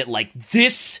Ballarat Bandit, like,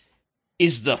 this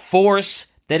is the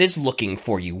force that is looking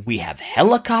for you. We have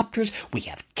helicopters, we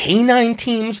have canine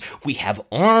teams, we have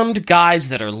armed guys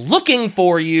that are looking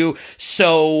for you.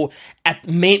 So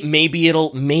maybe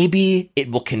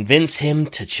it will convince him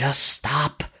to just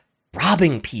stop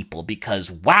robbing people, because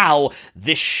wow,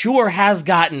 this sure has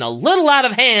gotten a little out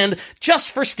of hand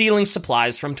just for stealing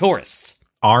supplies from tourists.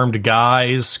 Armed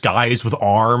guys with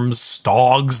arms,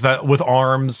 dogs with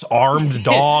arms, armed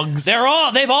dogs.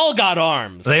 They've all got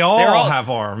arms. They all have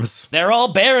arms. They're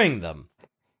all bearing them.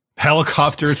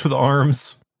 Helicopters with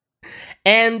arms.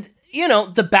 And,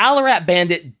 the Ballarat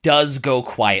Bandit does go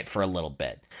quiet for a little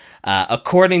bit.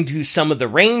 According to some of the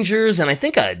rangers, and I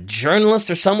think a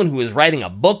journalist or someone who was writing a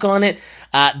book on it,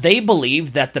 they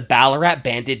believe that the Ballarat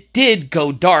Bandit did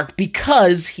go dark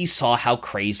because he saw how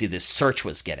crazy this search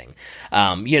was getting.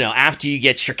 After you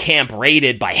get your camp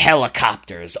raided by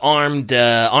helicopters, armed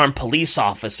police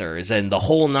officers, and the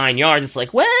whole 9 yards, it's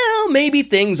like, well, maybe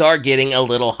things are getting a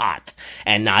little hot.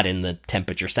 And not in the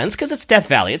temperature sense, because it's Death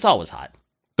Valley. It's always hot.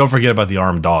 Don't forget about the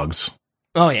armed dogs.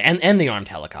 Oh, yeah, and the armed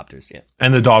helicopters, yeah.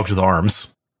 And the dogs with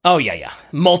arms. Oh, yeah.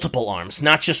 Multiple arms,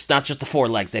 not just the 4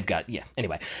 legs they've got, yeah.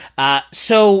 Anyway,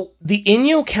 so the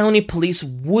Inyo County Police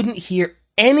wouldn't hear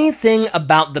anything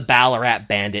about the Ballarat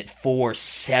Bandit for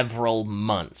several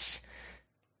months,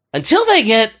 until they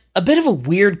get a bit of a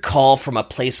weird call from a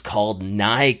place called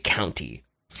Nye County.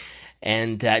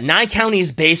 And Nye County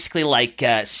is basically like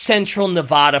central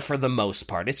Nevada for the most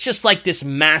part. It's just like this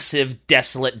massive,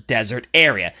 desolate desert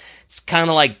area. It's kind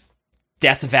of like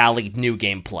Death Valley New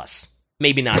Game Plus.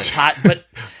 Maybe not as hot, but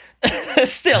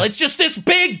still, it's just this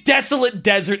big, desolate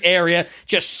desert area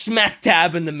just smack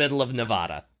dab in the middle of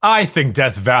Nevada. I think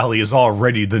Death Valley is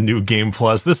already the New Game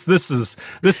Plus. This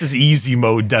is easy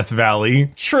mode Death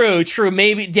Valley. True.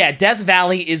 Maybe, yeah, Death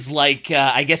Valley is like,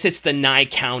 I guess it's the Nye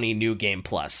County New Game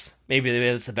Plus. Maybe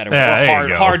that's a better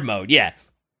word. Hard mode, yeah.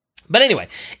 But anyway,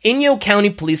 Inyo County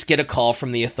Police get a call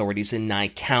from the authorities in Nye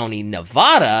County,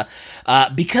 Nevada,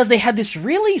 because they had this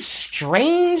really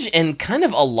strange and kind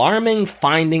of alarming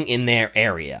finding in their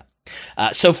area.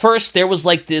 So first, there was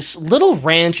like this little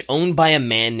ranch owned by a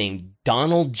man named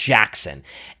Donald Jackson,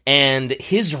 and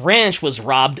his ranch was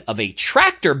robbed of a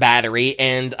tractor battery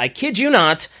and, I kid you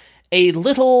not, a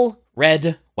little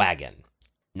red wagon.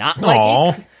 Not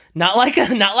like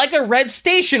a red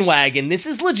station wagon. This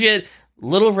is legit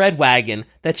little red wagon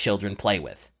that children play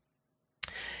with.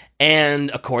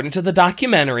 And according to the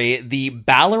documentary, the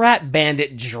Ballarat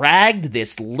Bandit dragged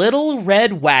this little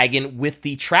red wagon with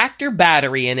the tractor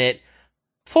battery in it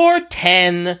for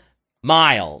 10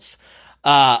 miles.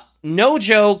 No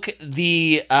joke,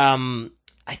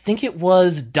 I think it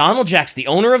was Donald Jackson, the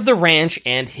owner of the ranch,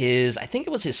 and his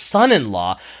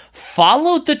son-in-law,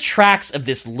 followed the tracks of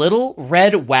this little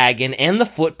red wagon and the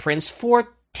footprints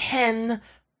for 10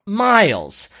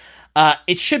 miles.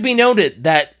 It should be noted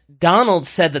that Donald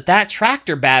said that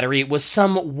tractor battery was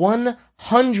some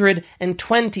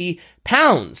 120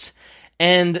 pounds.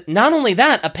 And not only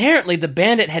that, apparently the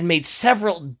bandit had made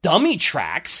several dummy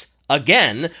tracks,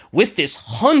 again, with this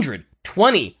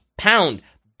 120-pound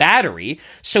battery,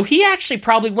 so he actually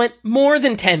probably went more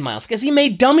than 10 miles, because he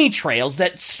made dummy trails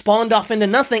that spawned off into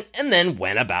nothing and then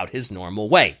went about his normal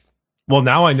way. Well,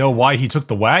 now I know why he took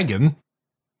the wagon.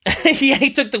 Yeah,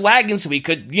 he took the wagon so he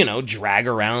could, drag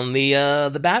around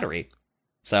the battery.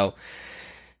 So,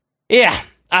 yeah,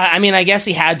 I mean, I guess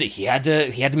he had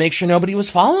to make sure nobody was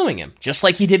following him, just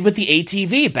like he did with the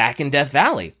ATV back in Death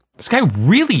Valley. This guy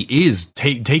really is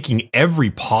taking every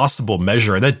possible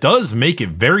measure, and that does make it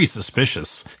very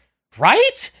suspicious.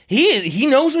 Right? He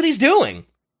knows what he's doing.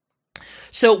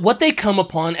 So what they come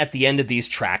upon at the end of these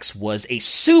tracks was a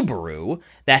Subaru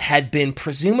that had been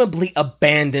presumably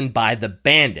abandoned by the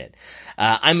bandit.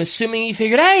 I'm assuming he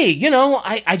figured, hey,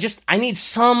 I need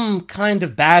some kind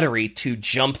of battery to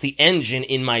jump the engine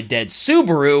in my dead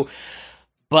Subaru.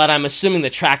 But I'm assuming the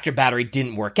tractor battery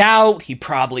didn't work out. He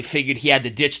probably figured he had to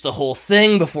ditch the whole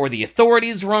thing before the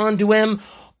authorities were onto him.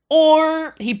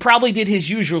 Or he probably did his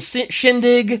usual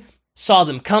shindig, saw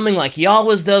them coming like he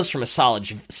always does from a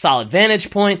solid vantage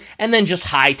point, and then just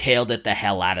hightailed it the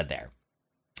hell out of there.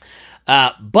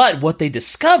 But what they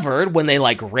discovered when they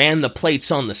ran the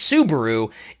plates on the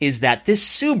Subaru is that this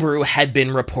Subaru had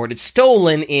been reported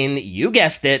stolen in, you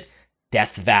guessed it,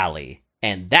 Death Valley.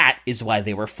 And that is why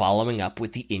they were following up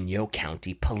with the Inyo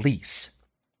County Police.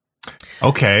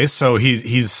 Okay, so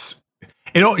he's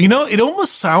it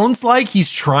almost sounds like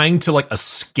he's trying to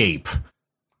escape.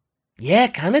 Yeah,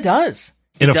 it kind of does.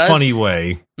 In a funny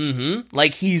way. Mm-hmm.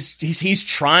 Like he's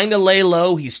trying to lay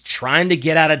low, he's trying to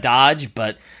get out of Dodge,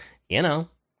 but the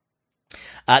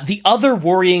other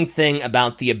worrying thing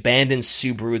about the abandoned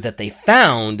Subaru that they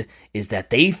found is that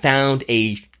they found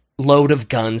a load of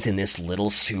guns in this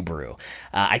little Subaru.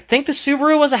 I think the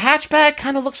Subaru was a hatchback,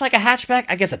 kind of looks like a hatchback.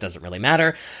 I guess it doesn't really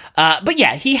matter. But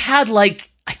yeah, he had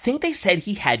I think they said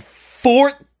he had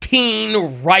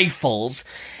 14 rifles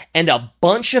and a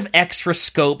bunch of extra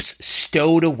scopes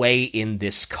stowed away in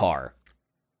this car.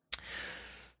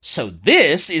 So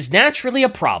this is naturally a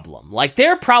problem.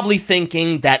 They're probably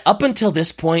thinking that up until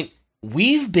this point,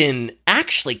 we've been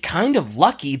actually kind of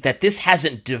lucky that this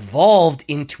hasn't devolved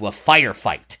into a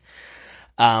firefight.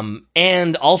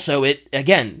 And also,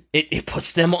 it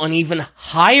puts them on even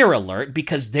higher alert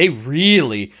because they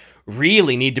really,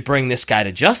 really need to bring this guy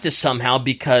to justice somehow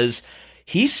because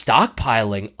he's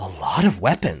stockpiling a lot of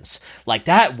weapons.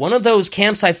 One of those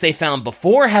campsites they found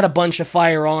before had a bunch of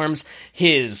firearms.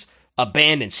 His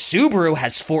abandoned Subaru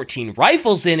has 14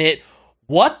 rifles in it.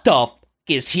 What the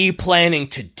is he planning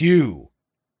to do?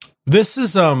 This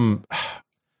is,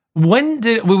 when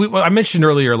did I mentioned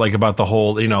earlier, about the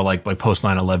whole, post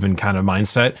 9/11 kind of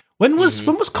mindset. When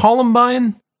was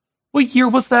Columbine? What year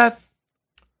was that?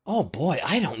 Oh boy,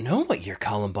 I don't know what year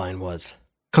Columbine was.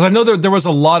 Because I know there was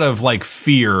a lot of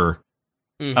fear,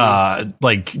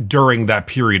 during that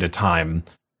period of time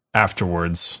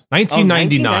afterwards.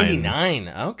 1999.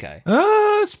 1999. Okay.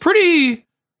 It's pretty.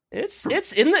 It's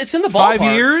in the ballpark. 5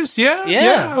 years.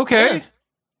 Yeah. Okay. Yeah.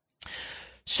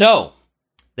 So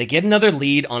they get another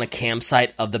lead on a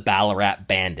campsite of the Ballarat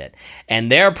Bandit,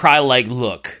 and they're probably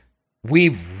look,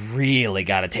 we've really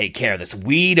got to take care of this.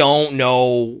 We don't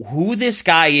know who this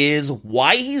guy is,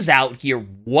 why he's out here,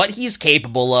 what he's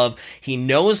capable of. He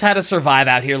knows how to survive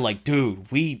out here.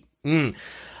 Dude,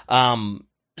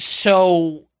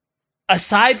 so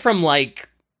aside from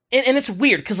and it's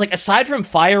weird because aside from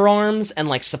firearms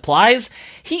and supplies,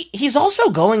 he's also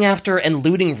going after and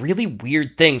looting really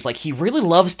weird things. He really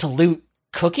loves to loot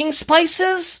cooking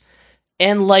spices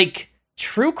and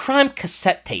true crime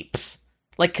cassette tapes.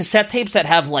 Cassette tapes that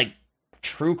have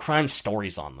true crime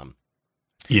stories on them.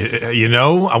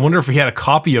 I wonder if he had a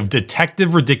copy of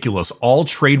Detective Ridiculous, all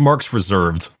trademarks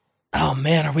reserved. Oh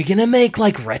man, are we gonna make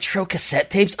retro cassette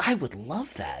tapes? I would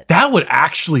love that. That would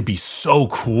actually be so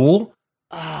cool.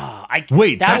 That's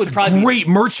a great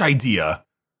merch idea.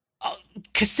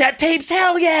 Cassette tapes?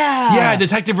 Hell yeah! Yeah,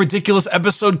 Detective Ridiculous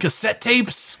episode cassette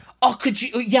tapes. Oh, could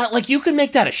you? Yeah, you could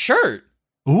make that a shirt.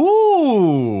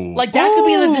 Ooh. That could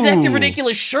be the Detective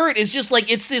Ridiculous shirt. It's just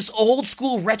it's this old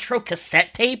school retro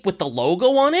cassette tape with the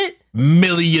logo on it. $1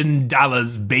 million,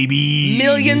 baby. $1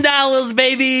 million,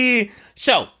 baby.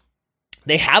 So,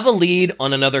 they have a lead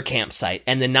on another campsite,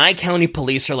 and the Nye County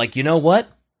police are you know what?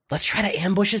 Let's try to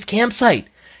ambush his campsite.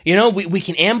 We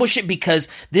can ambush it because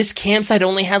this campsite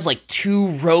only has 2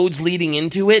 roads leading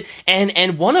into it,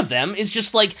 and one of them is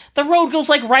just the road goes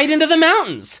right into the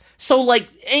mountains. So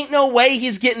ain't no way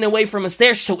he's getting away from us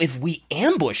there. So if we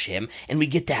ambush him and we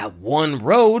get that one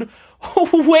road,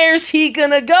 where's he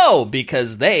gonna go?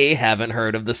 Because they haven't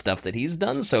heard of the stuff that he's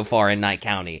done so far in Nye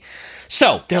County.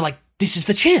 So they're this is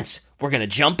the chance. We're gonna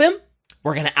jump him.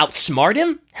 We're gonna outsmart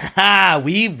him. Ha!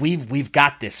 We've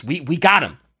got this. We got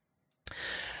him.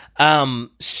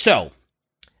 So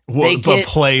they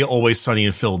play Always Sunny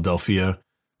in Philadelphia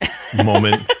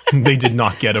moment. They did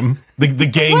not get him. The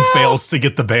gang fails to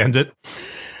get the bandit.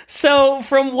 So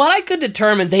from what I could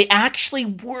determine, they actually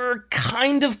were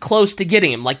kind of close to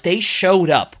getting him. They showed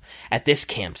up at this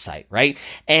campsite, right?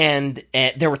 And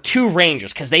there were 2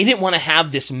 rangers because they didn't want to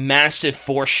have this massive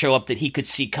force show up that he could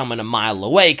see coming a mile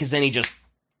away because then he just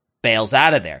bails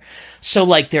out of there. So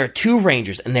there are 2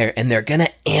 rangers and they're gonna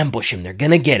ambush him. They're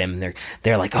gonna get him. They're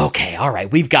okay, all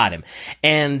right, we've got him.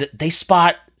 And they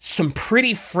spot some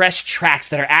pretty fresh tracks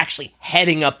that are actually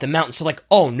heading up the mountain. So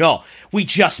oh no, we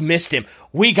just missed him.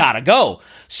 We gotta go.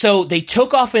 So they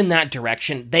took off in that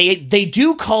direction. They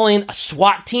do call in a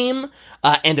SWAT team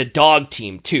and a dog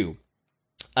team too.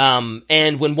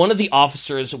 And when one of the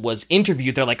officers was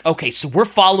interviewed, they're okay, so we're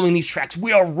following these tracks.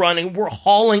 We are running. We're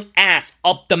hauling ass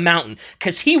up the mountain.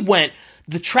 Because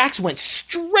the tracks went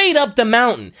straight up the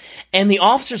mountain. And the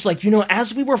officer's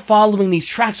as we were following these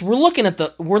tracks, we're looking at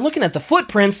the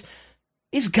footprints.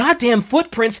 his goddamn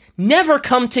footprints never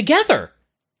come together.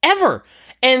 Ever.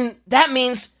 And that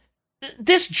means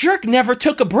this jerk never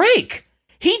took a break.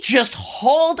 He just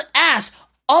hauled ass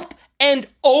up and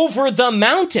over the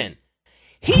mountain.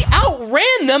 He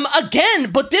outran them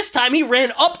again, but this time he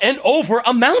ran up and over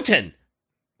a mountain.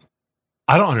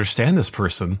 I don't understand this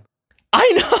person. I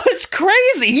know, it's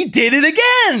crazy. He did it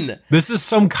again. This is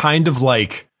some kind of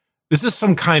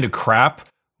crap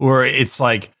where it's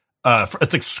like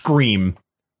Scream,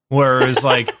 where it's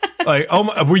like,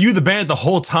 oh, were you the bandit the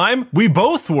whole time? We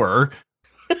both were.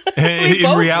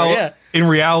 In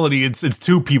reality, it's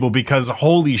two people because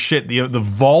holy shit, the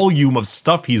volume of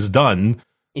stuff he's done.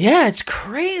 Yeah, it's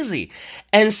crazy.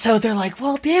 And so they're like,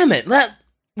 well, damn it,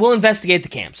 we'll investigate the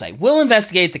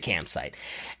campsite.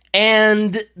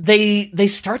 And they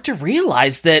start to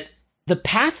realize that the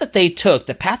path that they took,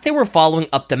 the path they were following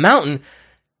up the mountain,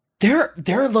 there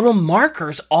are little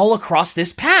markers all across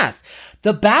this path.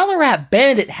 The Ballarat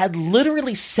bandit had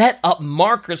literally set up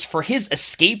markers for his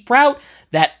escape route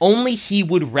that only he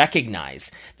would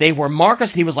recognize. They were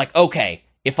markers that he was like, okay,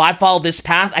 if I follow this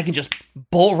path, I can just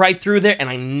bolt right through there and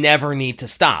I never need to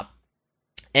stop.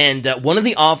 And one of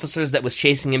the officers that was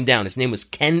chasing him down, his name was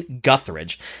Ken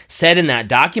Guthridge, said in that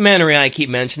documentary I keep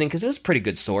mentioning, because it was a pretty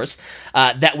good source,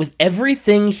 that with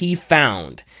everything he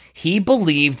found, he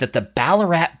believed that the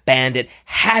Ballarat bandit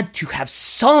had to have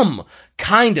some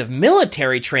kind of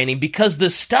military training because the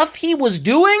stuff he was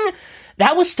doing,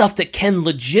 that was stuff that Ken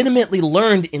legitimately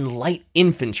learned in light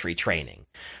infantry training.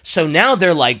 So now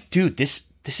they're like, dude,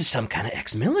 this is some kind of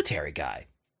ex-military guy.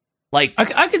 Like,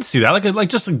 I can see that, like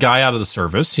just a guy out of the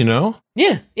service, you know?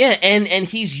 Yeah, and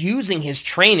he's using his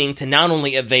training to not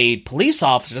only evade police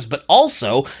officers, but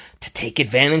also to take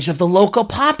advantage of the local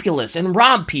populace and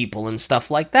rob people and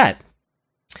stuff like that.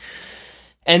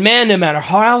 And man, no matter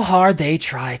how hard they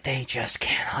try, they just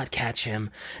cannot catch him.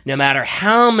 No matter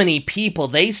how many people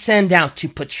they send out to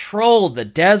patrol the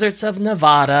deserts of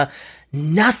Nevada,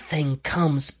 nothing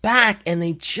comes back, and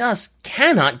they just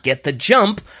cannot get the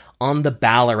jump on the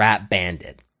Ballarat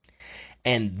bandit.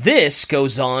 And this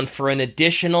goes on for an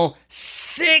additional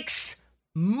 6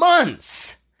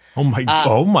 months. Oh my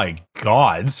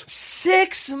God.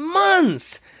 6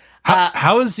 months.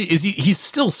 How is he? He's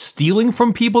still stealing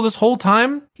from people this whole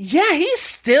time? Yeah, he's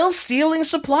still stealing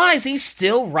supplies. He's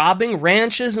still robbing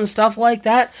ranches and stuff like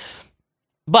that.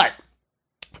 But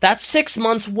that 6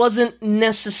 months wasn't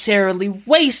necessarily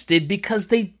wasted because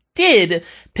they did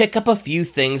pick up a few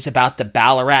things about the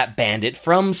Ballarat bandit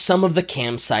from some of the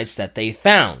campsites that they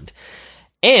found.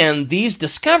 And these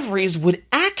discoveries would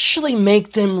actually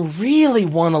make them really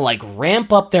want to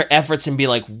ramp up their efforts and be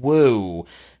like, whoa,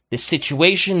 this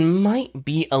situation might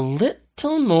be a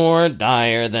little more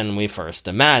dire than we first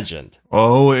imagined.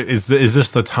 Oh, is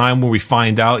this the time where we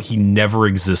find out he never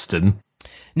existed?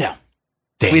 No.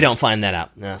 Damn. We don't find that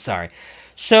out. No, sorry.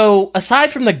 So,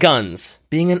 aside from the guns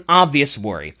being an obvious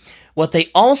worry, what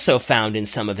they also found in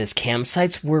some of his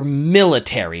campsites were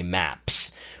military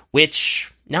maps,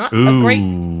 which not a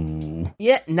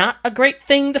great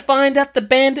thing to find at the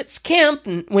bandit's camp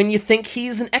when you think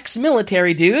he's an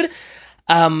ex-military dude.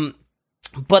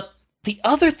 But the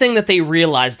other thing that they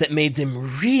realized that made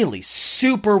them really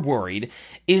super worried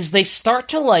is they start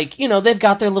to they've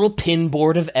got their little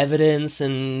pinboard of evidence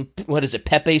and what is it,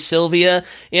 Pepe Sylvia,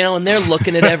 and they're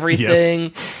looking at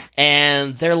everything. Yes.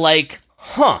 And they're like,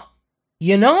 a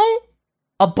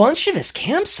bunch of his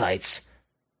campsites,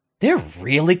 they're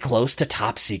really close to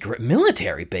top secret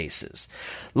military bases.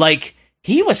 Like,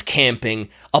 he was camping,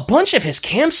 a bunch of his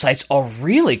campsites are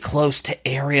really close to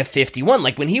Area 51.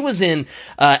 Like when he was in,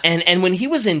 and when he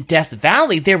was in Death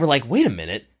Valley, they were like, wait a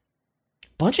minute.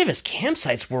 A bunch of his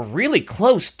campsites were really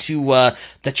close to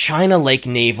the China Lake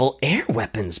Naval Air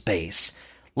Weapons Base.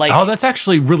 Like, oh, that's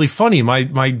actually really funny.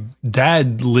 My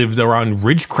dad lived around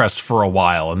Ridgecrest for a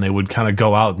while, and they would kind of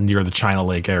go out near the China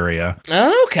Lake area.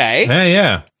 Okay.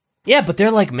 Yeah. Yeah, but they're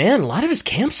like, man, a lot of his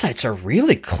campsites are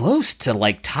really close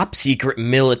to, top secret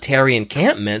military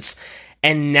encampments,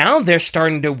 and now they're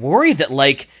starting to worry that,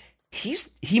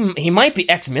 he might be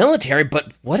ex-military,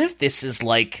 but what if this is,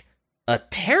 a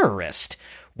terrorist?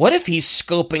 What if he's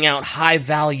scoping out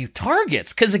high-value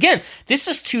targets? Because, again, this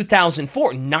is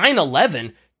 2004.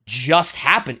 9/11 just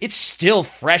happened. It's still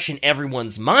fresh in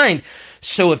everyone's mind.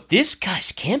 So if this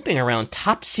guy's camping around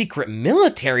top secret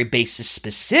military bases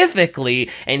specifically,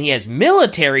 and he has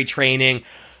military training,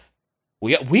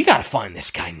 we gotta find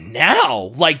this guy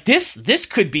now. This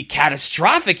could be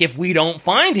catastrophic if we don't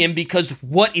find him, because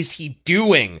what is he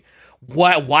doing?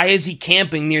 Why is he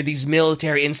camping near these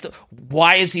military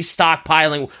why is he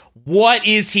stockpiling? What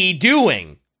is he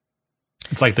doing?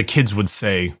 It's like the kids would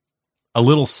say, a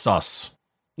little sus.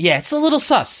 Yeah, it's a little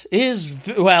sus. It is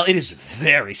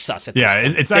very sus at this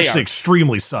point. It's actually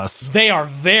extremely sus. They are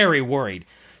very worried.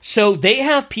 So they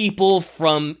have people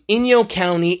from Inyo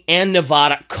County and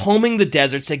Nevada combing the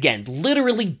deserts again,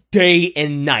 literally day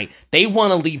and night. They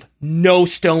want to leave no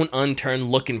stone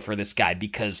unturned looking for this guy,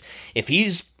 because if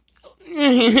he's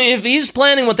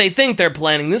planning what they think they're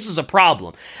planning, this is a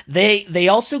problem. They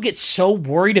also get so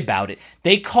worried about it,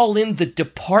 they call in the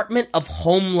Department of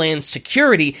Homeland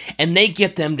Security, and they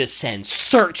get them to send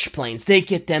search planes, they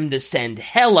get them to send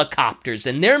helicopters,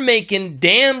 and they're making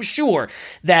damn sure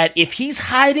that if he's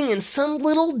hiding in some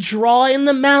little draw in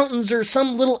the mountains or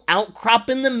some little outcrop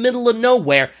in the middle of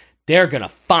nowhere, they're gonna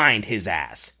find his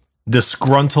ass.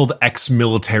 Disgruntled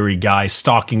ex-military guy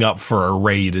stalking up for a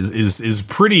raid is a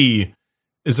pretty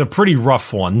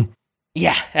rough one.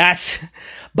 Yeah,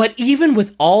 but even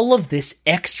with all of this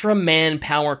extra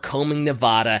manpower combing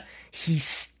Nevada, he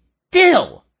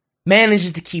still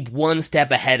manages to keep one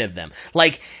step ahead of them.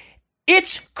 Like,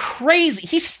 it's crazy.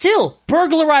 He's still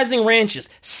burglarizing ranches,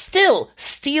 still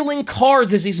stealing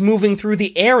cars as he's moving through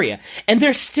the area, and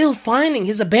they're still finding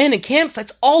his abandoned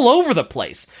campsites all over the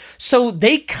place. So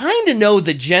they kind of know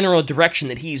the general direction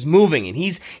that he's moving in.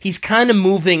 He's kind of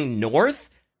moving north,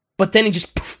 but then he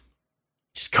just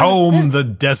comb the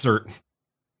desert.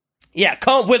 Yeah,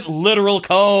 comb with literal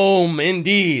comb,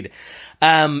 indeed.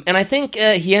 And I think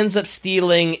he ends up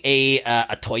stealing a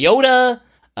Toyota,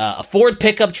 a Ford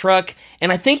pickup truck,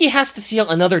 and I think he has to steal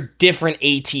another different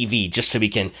ATV just so he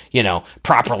can,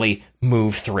 properly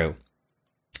move through.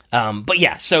 But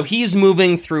yeah, so he's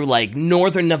moving through like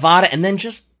northern Nevada, and then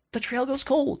just the trail goes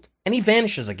cold, and he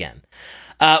vanishes again.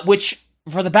 Which,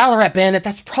 for the Ballarat Bandit,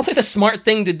 that's probably the smart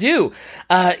thing to do.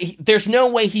 There's no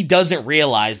way he doesn't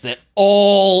realize that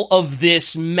all of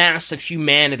this massive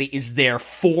humanity is there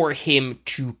for him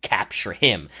to capture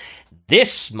him.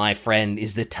 This, my friend,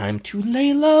 is the time to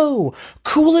lay low.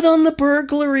 Cool it on the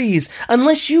burglaries.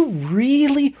 Unless you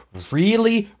really,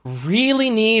 really, really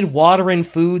need water and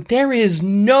food, there is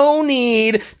no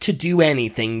need to do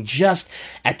anything. Just,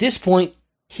 at this point,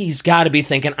 he's got to be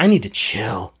thinking, I need to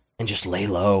chill and just lay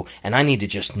low, and I need to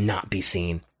just not be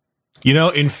seen.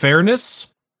 In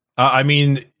fairness,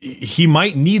 he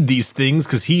might need these things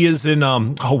because he is in,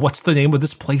 what's the name of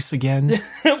this place again?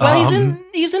 Well,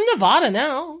 he's in Nevada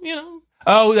now,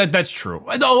 Oh, that's true.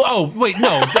 Oh, wait,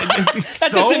 no. That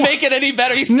doesn't make it any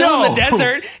better. He's still in the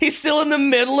desert. He's still in the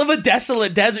middle of a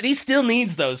desolate desert. He still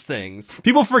needs those things.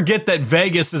 People forget that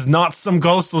Vegas is not some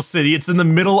coastal city. It's in the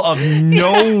middle of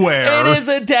nowhere. It is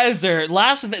a desert.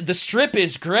 The Strip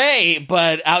is great,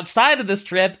 but outside of the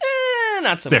Strip,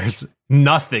 not so much. There's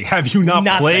nothing. Have you not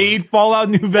played Fallout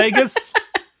New Vegas?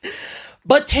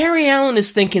 But Terry Allen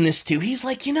is thinking this too. He's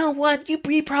like, you know what?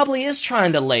 He probably is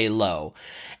trying to lay low.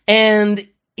 And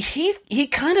he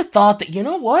kind of thought that, you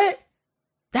know what?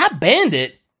 That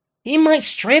bandit, he might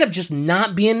straight up just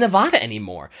not be in Nevada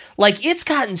anymore. Like, it's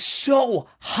gotten so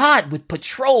hot with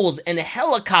patrols and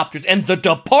helicopters, and the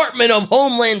Department of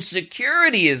Homeland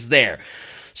Security is there.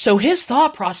 So his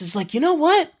thought process is like, you know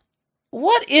what?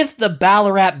 What if the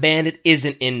Ballarat Bandit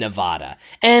isn't in Nevada?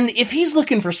 And if he's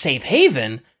looking for safe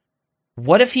haven,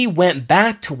 what if he went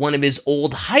back to one of his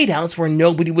old hideouts where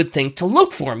nobody would think to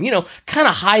look for him? Kind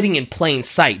of hiding in plain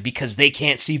sight because they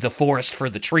can't see the forest for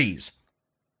the trees.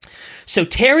 So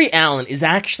Terry Allen is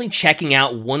actually checking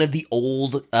out one of the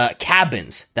old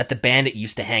cabins that the bandit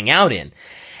used to hang out in.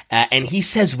 And he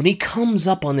says when he comes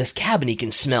up on this cabin, he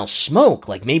can smell smoke,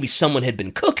 like maybe someone had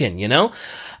been cooking,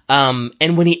 And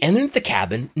when he entered the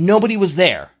cabin, nobody was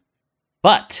there.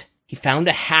 But he found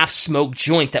a half-smoked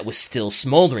joint that was still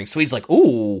smoldering. So he's like,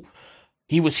 ooh,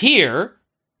 he was here.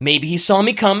 Maybe he saw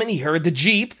me coming. He heard the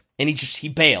Jeep, and he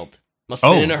bailed. Must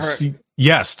have been in a hurry.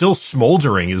 Yeah, still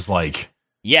smoldering is like...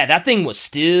 Yeah, that thing was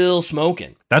still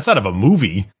smoking. That's out of a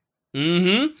movie.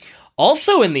 Mm-hmm.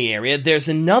 Also in the area, there's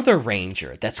another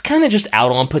ranger that's kind of just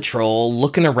out on patrol,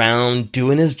 looking around,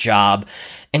 doing his job,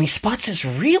 and he spots this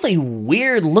really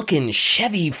weird-looking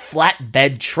Chevy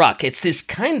flatbed truck. It's this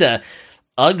kind of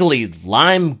ugly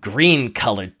lime green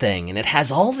colored thing, and it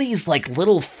has all these like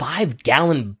little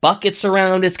 5-gallon buckets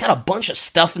around it. It's got a bunch of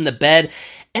stuff in the bed,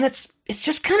 and it's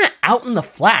just kind of out in the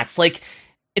flats. Like,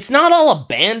 it's not all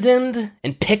abandoned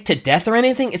and picked to death or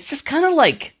anything. It's just kind of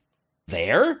like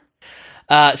there.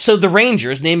 So the ranger,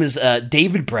 his name is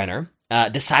David Brenner,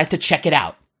 decides to check it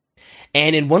out.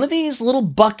 And in one of these little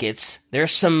buckets,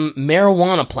 there's some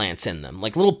marijuana plants in them,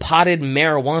 like little potted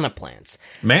marijuana plants.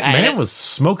 Man was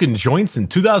smoking joints in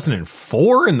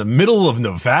 2004 in the middle of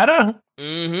Nevada?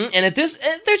 And at this,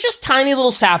 they're just tiny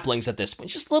little saplings at this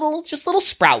point, just little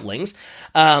sproutlings.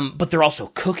 But they're also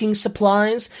cooking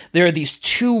supplies. There are these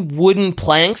 2 wooden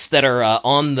planks that are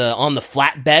on the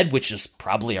flatbed, which is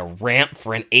probably a ramp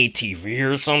for an ATV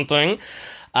or something.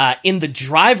 In the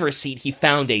driver's seat, he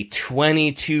found a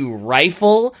 .22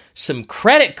 rifle, some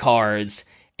credit cards,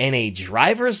 and a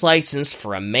driver's license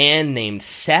for a man named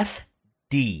Seth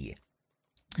D.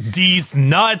 D's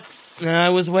nuts. I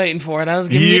was waiting for it. I was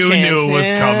giving you a chance. You knew it was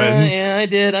coming. Yeah, I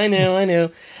did. I knew.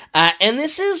 And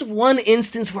this is one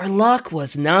instance where luck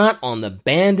was not on the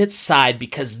Bandit's side,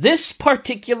 because this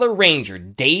particular ranger,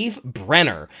 Dave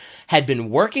Brenner, had been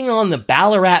working on the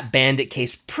Ballarat Bandit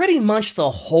case pretty much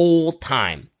the whole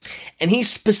time. And he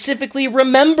specifically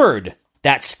remembered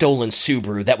that stolen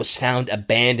Subaru that was found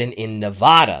abandoned in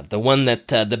Nevada, the one that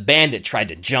the Bandit tried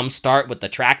to jumpstart with the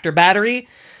tractor battery.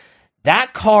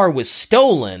 That car was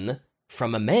stolen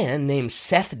from a man named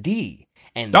Seth D.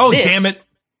 And damn it.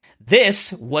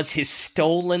 This was his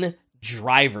stolen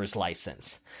driver's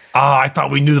license. I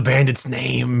thought we knew the Bandit's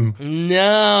name.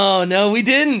 No, we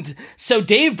didn't. So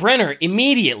Dave Brenner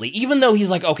immediately, even though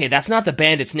he's like, okay, that's not the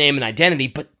Bandit's name and identity,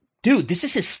 but dude, this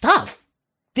is his stuff.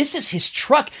 This is his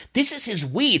truck. This is his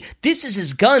weed. This is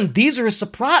his gun. These are his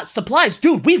supplies.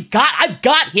 Dude, I've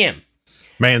got him.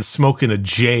 Man, smoking a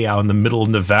J out in the middle of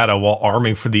Nevada while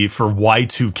arming for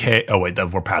Y2K. Oh, wait,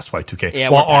 we're past Y2K. Yeah,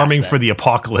 while arming for the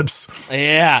apocalypse.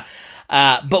 Yeah.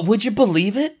 But would you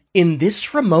believe it? In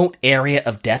this remote area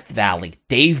of Death Valley,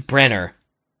 Dave Brenner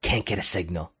can't get a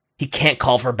signal. He can't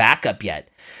call for backup yet.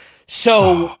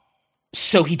 So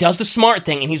he does the smart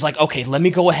thing, and he's like, okay, let me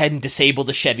go ahead and disable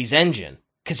the Chevy's engine.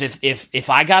 Because if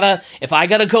I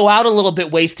gotta go out a little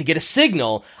bit ways to get a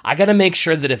signal, I gotta make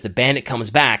sure that if the Bandit comes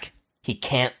back, he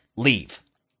can't leave.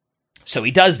 So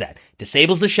he does that,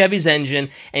 disables the Chevy's engine,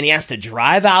 and he has to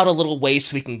drive out a little way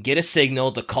so he can get a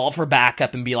signal to call for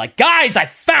backup and be like, guys, I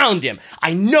found him.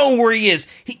 I know where he is.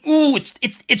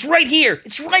 It's right here.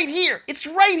 It's right here. It's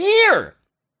right here.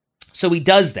 So he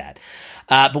does that.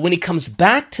 But when he comes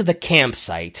back to the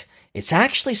campsite, it's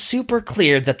actually super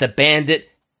clear that the Bandit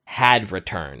had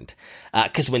returned.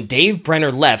 Because when Dave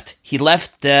Brenner left, he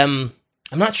left, I'm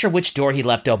not sure which door he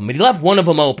left open, but he left one of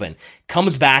them open.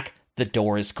 Comes back, the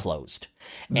door is closed.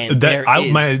 And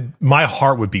my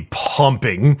heart would be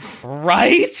pumping.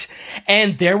 Right?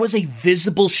 And there was a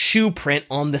visible shoe print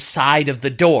on the side of the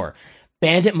door.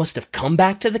 Bandit must have come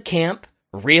back to the camp,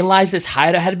 realized his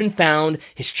hideout had been found,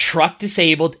 his truck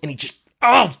disabled, and he just,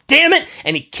 oh, damn it!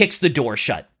 And he kicks the door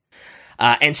shut.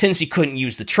 And since he couldn't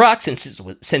use the truck,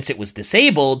 since it was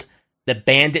disabled, the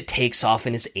Bandit takes off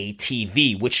in his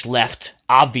ATV, which left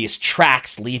obvious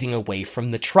tracks leading away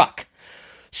from the truck.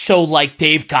 So,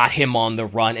 Dave got him on the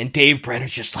run, and Dave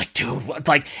Brenner's just like, dude, what?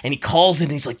 And he calls it,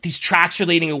 and he's like, these tracks are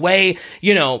leading away,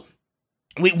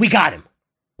 we got him.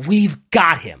 We've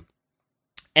got him.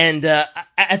 And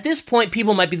at this point,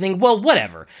 people might be thinking, well,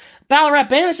 whatever. Ballarat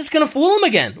Bandit's just going to fool him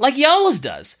again, like he always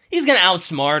does. He's going to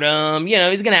outsmart him,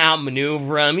 he's going to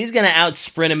outmaneuver him, he's going to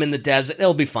outsprint him in the desert,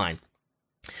 it'll be fine.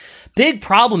 Big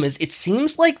problem is, it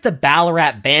seems like the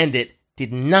Ballarat Bandit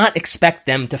did not expect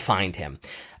them to find him.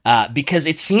 Because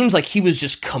it seems like he was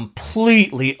just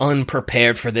completely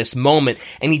unprepared for this moment,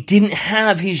 and he didn't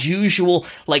have his usual,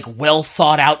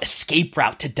 well-thought-out escape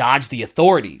route to dodge the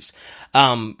authorities.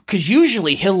 Cause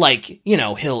usually he'll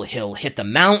he'll hit the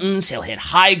mountains, he'll hit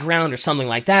high ground or something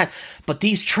like that, but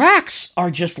these tracks are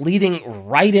just leading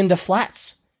right into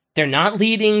flats. They're not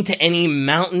leading to any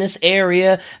mountainous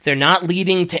area, they're not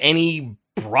leading to any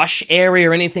brush area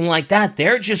or anything like that.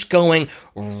 They're just going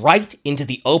right into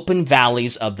the open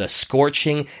valleys of the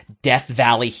scorching Death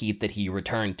Valley heat that he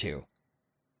returned to.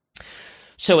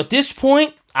 So at this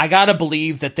point, I gotta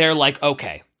believe that they're like,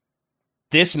 okay,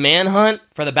 this manhunt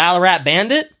for the Ballarat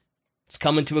Bandit is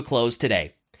coming to a close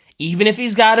today. Even if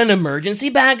he's got an emergency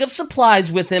bag of supplies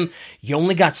with him, you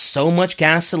only got so much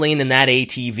gasoline in that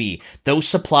ATV. Those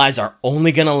supplies are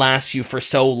only gonna last you for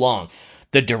so long.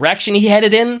 The direction he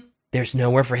headed in, there's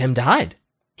nowhere for him to hide.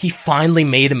 He finally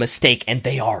made a mistake, and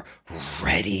they are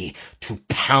ready to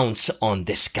pounce on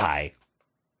this guy.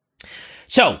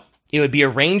 So, it would be a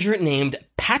ranger named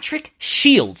Patrick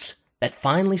Shields that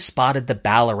finally spotted the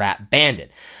Ballarat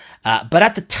Bandit. But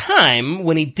at the time,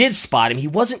 when he did spot him, he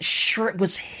wasn't sure it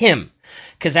was him.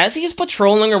 Because as he's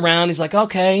patrolling around, he's like,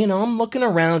 okay, I'm looking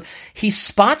around. He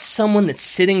spots someone that's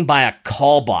sitting by a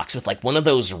call box with one of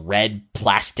those red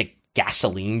plastic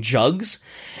gasoline jugs,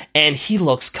 and he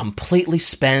looks completely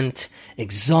spent,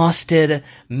 exhausted,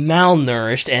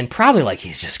 malnourished, and probably like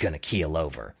he's just gonna keel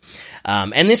over.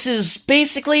 And this is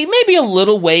basically maybe a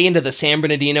little way into the San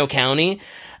Bernardino County.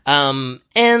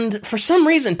 And for some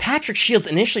reason, Patrick Shields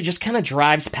initially just kind of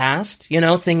drives past,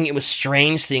 thinking it was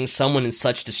strange seeing someone in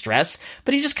such distress,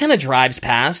 but he just kind of drives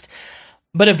past.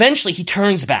 But eventually he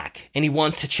turns back and he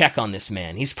wants to check on this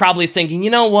man. He's probably thinking, you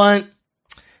know what?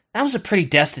 That was a pretty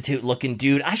destitute looking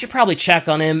dude. I should probably check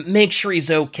on him, make sure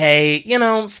he's okay,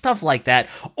 stuff like that.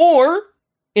 Or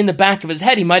in the back of his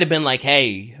head, he might have been like,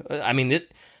 hey,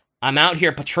 I'm out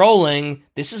here patrolling.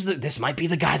 This might be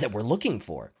the guy that we're looking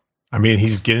for. I mean,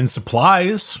 he's getting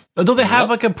supplies. Don't they have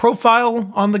like a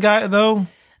profile on the guy though?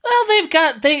 Well,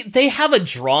 they have a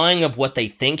drawing of what they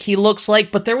think he looks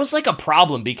like, but there was like a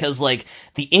problem because like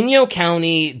the Inyo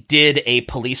County did a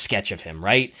police sketch of him,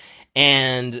 right?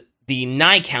 And the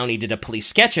Nye County did a police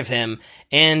sketch of him,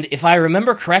 and if I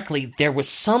remember correctly, there was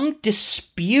some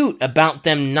dispute about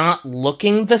them not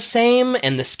looking the same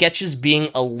and the sketches being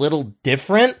a little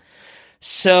different.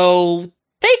 So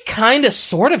they kind of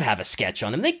sort of have a sketch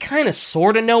on him. They kind of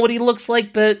sort of know what he looks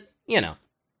like, but,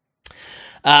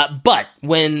 But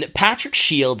when Patrick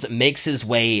Shields makes his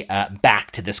way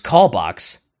back to this call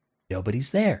box, nobody's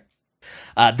there.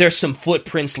 There's some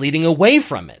footprints leading away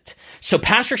from it. So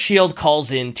Patrick Shields calls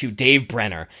in to Dave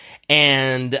Brenner,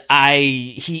 and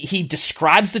he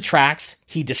describes the tracks,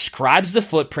 he describes the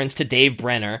footprints to Dave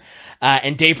Brenner,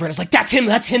 and Dave Brenner's like, that's him,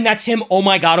 oh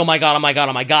my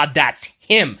god, that's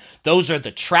him. Those are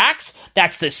the tracks,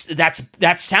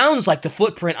 that sounds like the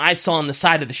footprint I saw on the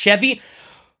side of the Chevy.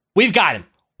 We've got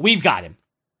him.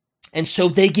 And so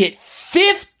they get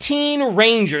 15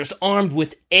 Rangers armed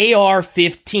with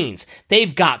AR-15s.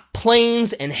 They've got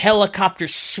planes and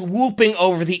helicopters swooping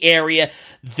over the area.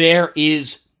 There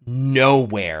is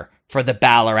nowhere for the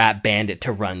Ballarat Bandit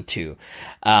to run to.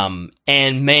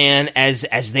 And man,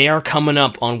 as they are coming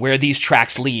up on where these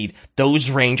tracks lead, those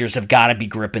Rangers have got to be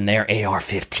gripping their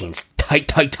AR-15s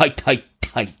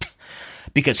tight.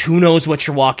 Because who knows what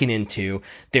you're walking into.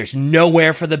 There's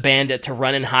nowhere for the bandit to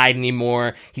run and hide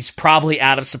anymore. He's probably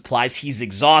out of supplies. He's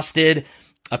exhausted.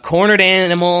 A cornered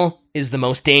animal is the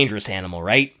most dangerous animal,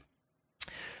 right?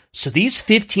 So these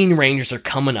 15 Rangers are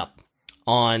coming up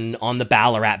on the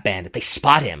Ballarat Bandit. They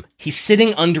spot him. He's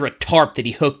sitting under a tarp that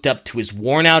he hooked up to his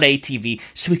worn-out ATV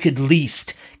so he could at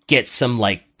least get some,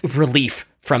 relief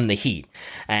from the heat.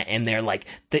 And they're like,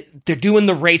 they're doing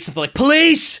the race of like,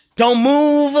 police, don't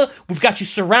move. We've got you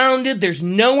surrounded. There's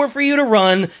nowhere for you to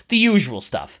run. The usual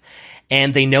stuff.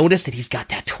 And they notice that he's got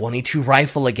that .22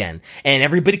 rifle again. And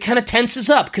everybody kind of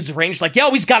tenses up because the ranger's like, yo,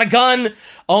 he's got a gun.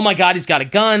 Oh my God, he's got a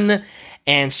gun.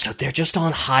 And so they're just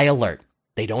on high alert.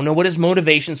 They don't know what his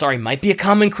motivations are. He might be a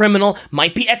common criminal,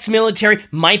 might be ex-military,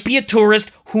 might be a tourist.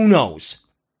 Who knows?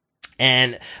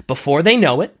 And before they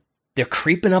know it, they're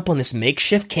creeping up on this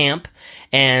makeshift camp,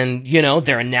 and,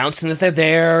 they're announcing that they're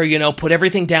there, put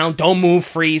everything down, don't move,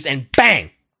 freeze, and bang!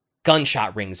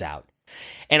 Gunshot rings out.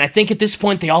 And I think at this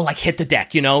point, they all, hit the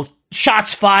deck,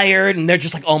 shots fired, and they're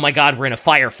just like, oh my God, we're in a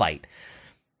firefight.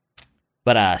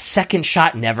 But a second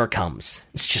shot never comes.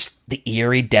 It's just the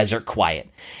eerie desert quiet.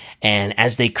 And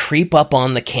as they creep up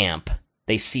on the camp,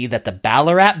 they see that the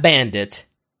Ballarat Bandit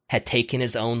had taken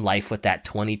his own life with that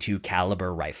 .22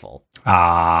 caliber rifle.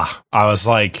 I was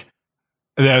like,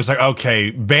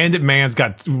 okay, Bandit Man's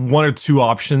got one or two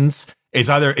options. It's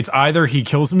either he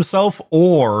kills himself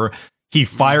or he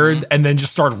fired and then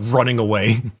just started running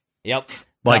away. Yep.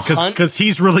 Because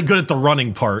he's really good at the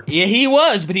running part. Yeah, he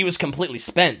was, but he was completely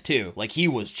spent too. He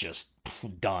was just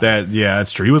done.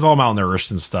 That's true. He was all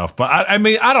malnourished and stuff. But I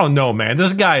don't know, man.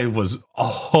 This guy was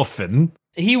hoofing.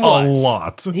 He was. A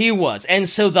lot. He was. And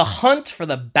so the hunt for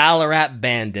the Ballarat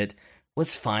Bandit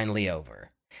was finally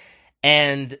over.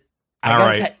 And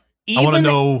I want to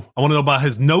know about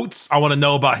his notes. I want to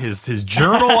know about his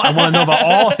journal. I want to know about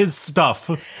all his stuff.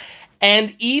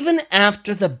 And even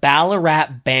after the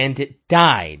Ballarat Bandit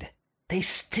died, they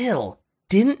still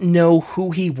didn't know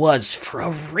who he was for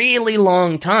a really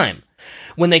long time.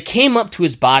 When they came up to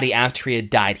his body after he had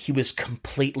died, he was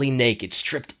completely naked,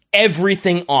 stripped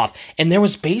everything off, and there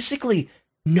was basically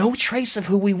no trace of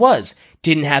who he was.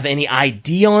 Didn't have any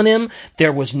ID on him.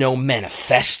 There was no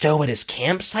manifesto at his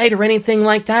campsite or anything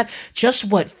like that. Just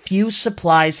what few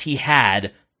supplies he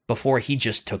had before he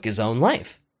just took his own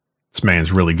life. This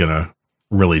man's really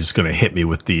just gonna hit me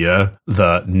with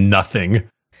the nothing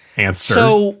answer.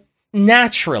 So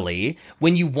naturally,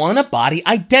 when you want a body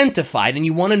identified and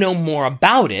you want to know more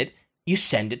about it, you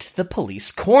send it to the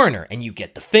police coroner, and you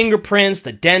get the fingerprints,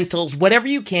 the dentals, whatever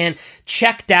you can,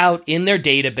 checked out in their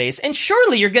database, and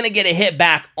surely you're going to get a hit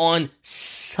back on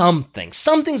something.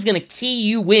 Something's going to key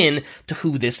you in to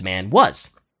who this man was.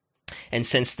 And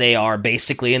since they are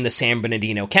basically in the San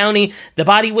Bernardino County, the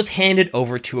body was handed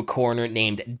over to a coroner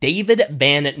named David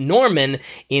Van Norman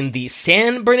in the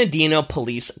San Bernardino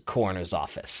Police Coroner's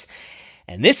Office.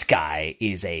 And this guy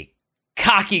is a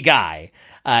cocky guy.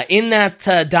 In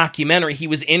that documentary, he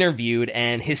was interviewed,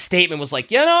 and his statement was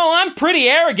like, I'm pretty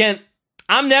arrogant.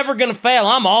 I'm never going to fail.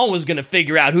 I'm always going to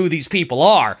figure out who these people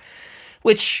are,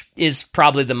 which is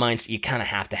probably the mindset you kind of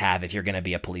have to have if you're going to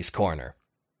be a police coroner.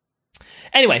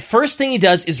 Anyway, first thing he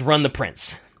does is run the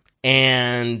prints,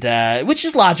 and which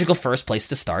is logical, first place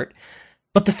to start.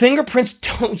 But the fingerprints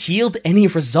don't yield any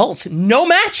results. No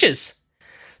matches.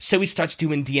 So he starts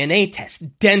doing DNA tests,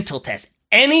 dental tests,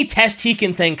 any test he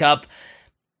can think up,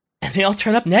 and they all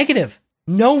turn up negative.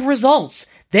 No results.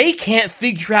 They can't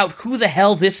figure out who the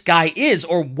hell this guy is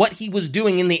or what he was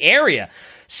doing in the area.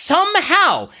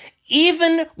 Somehow,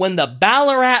 even when the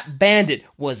Ballarat Bandit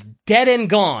was dead and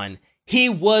gone, he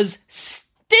was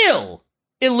still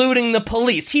eluding the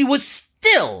police. He was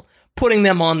still putting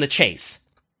them on the chase.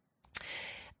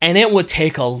 And it would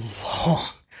take a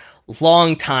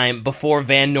long time before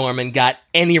Van Norman got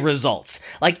any results.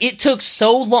 Like, it took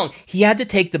so long. He had to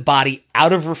take the body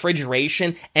out of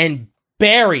refrigeration and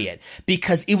bury it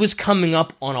because it was coming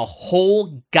up on a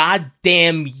whole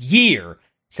goddamn year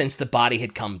since the body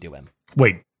had come to him.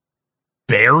 Wait,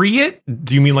 bury it?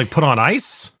 Do you mean like put on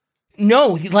ice?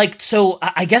 No, so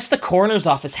I guess the coroner's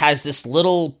office has this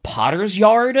little potter's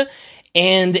yard,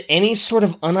 and any sort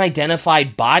of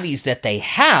unidentified bodies that they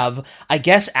have, I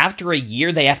guess after a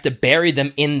year they have to bury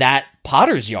them in that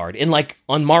potter's yard, in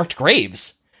unmarked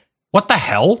graves. What the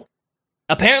hell?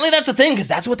 Apparently that's a thing, because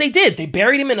that's what they did. They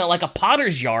buried him in a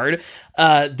potter's yard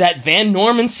that Van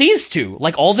Norman sees to,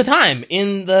 all the time,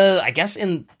 in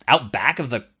out back of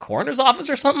the coroner's office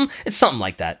or something. It's something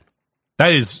like that.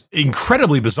 That is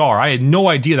incredibly bizarre. I had no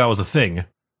idea that was a thing.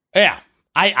 Yeah,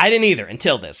 I didn't either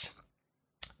until this.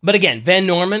 But again, Van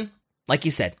Norman, like you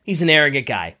said, he's an arrogant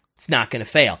guy. It's not going to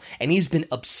fail. And he's been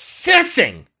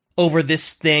obsessing over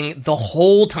this thing the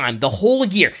whole time, the whole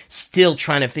year, still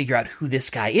trying to figure out who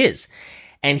this guy is.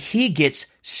 And he gets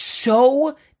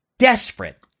so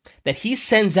desperate that he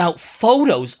sends out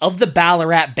photos of the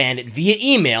Ballarat Bandit via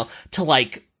email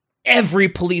to every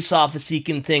police office he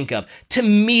can think of, to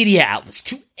media outlets,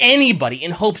 to anybody, in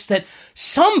hopes that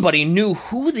somebody knew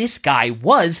who this guy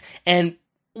was and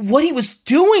what he was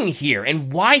doing here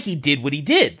and why he did what he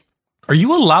did. Are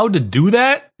you allowed to do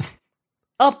that?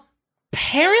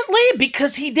 Apparently,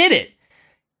 because he did it.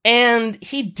 And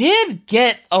he did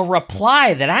get a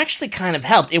reply that actually kind of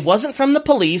helped. It wasn't from the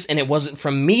police and it wasn't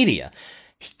from media.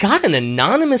 He got an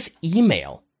anonymous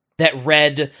email that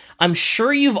read, "I'm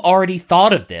sure you've already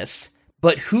thought of this,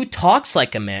 but who talks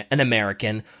like an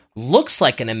American, looks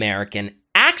like an American,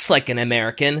 acts like an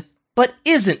American, but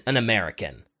isn't an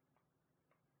American?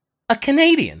 A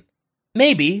Canadian.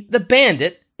 Maybe the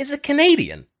bandit is a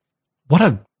Canadian." What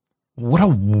a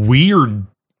weird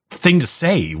thing to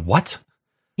say. What?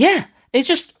 Yeah, it's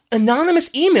just anonymous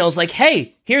emails like,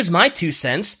 hey, here's my 2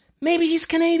 cents. Maybe he's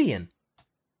Canadian.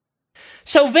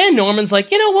 So Van Norman's like,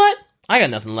 you know what? I got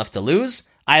nothing left to lose.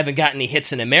 I haven't got any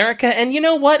hits in America, and you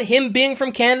know what? Him being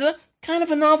from Canada, kind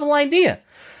of a novel idea.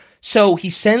 So he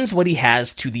sends what he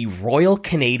has to the Royal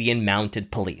Canadian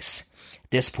Mounted Police.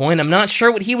 At this point, I'm not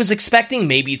sure what he was expecting.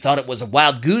 Maybe he thought it was a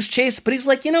wild goose chase, but he's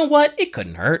like, you know what? It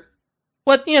couldn't hurt.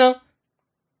 What,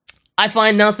 I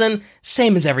find nothing,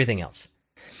 same as everything else.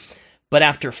 But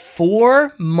after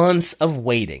 4 months of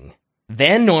waiting,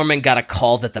 Van Norman got a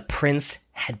call that the prints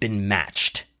had been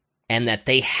matched and that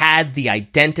they had the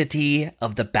identity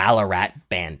of the Ballarat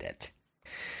Bandit.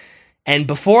 And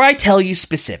before I tell you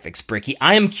specifics, Bricky,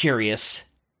 I am curious,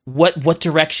 what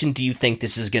direction do you think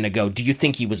this is going to go? Do you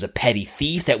think he was a petty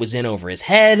thief that was in over his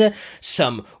head?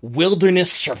 Some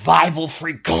wilderness survival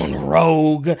freak gone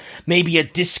rogue? Maybe a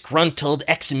disgruntled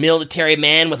ex-military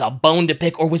man with a bone to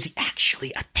pick? Or was he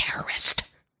actually a terrorist?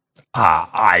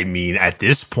 I mean, at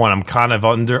this point, I'm kind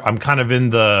of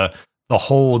in the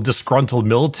whole disgruntled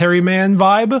military man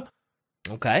vibe.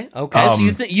 Okay. So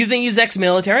you think he's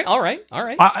ex-military? All right.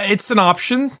 It's an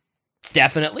option.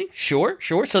 Definitely. Sure.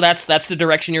 So that's the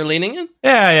direction you're leaning in?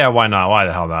 Yeah, why not? Why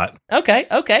the hell not?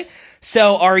 Okay.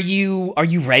 So are you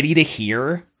ready to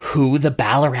hear who the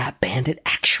Ballarat Bandit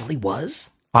actually was?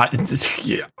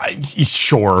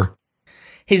 Sure.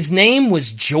 His name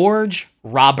was George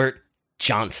Robert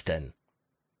Johnston.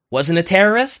 Wasn't a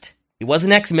terrorist. He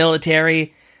wasn't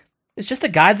ex-military. It's just a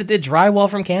guy that did drywall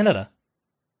from Canada.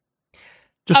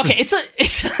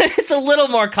 It's a little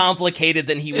more complicated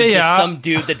than he was just some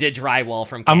dude that did drywall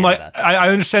from Canada. I'm like, I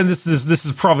understand this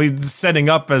is probably setting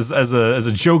up as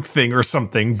a joke thing or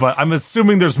something, but I'm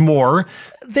assuming there's more.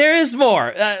 There is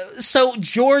more. So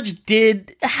George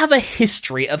did have a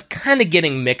history of kind of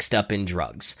getting mixed up in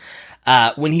drugs.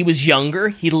 When he was younger,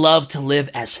 he loved to live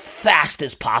as fast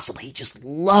as possible. He just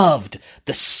loved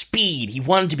the speed. He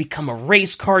wanted to become a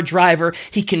race car driver.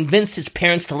 He convinced his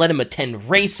parents to let him attend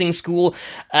racing school,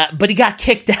 but he got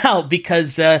kicked out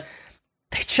because they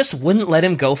just wouldn't let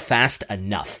him go fast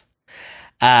enough.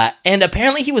 And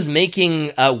apparently he was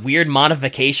making weird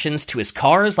modifications to his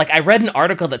cars. Like, I read an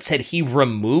article that said he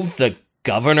removed the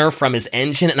governor from his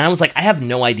engine, and I was like, I have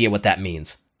no idea what that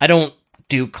means. I don't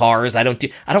do cars. I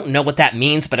don't know what that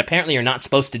means, but apparently you're not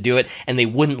supposed to do it, and they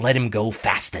wouldn't let him go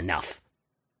fast enough.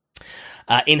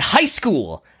 In high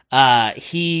school,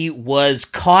 he was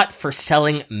caught for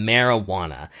selling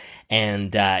marijuana,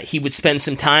 and he would spend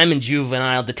some time in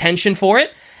juvenile detention for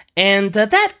it, and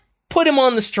that put him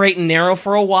on the straight and narrow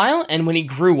for a while, and when he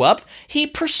grew up, he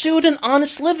pursued an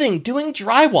honest living doing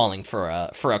drywalling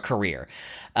for a career.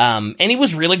 And he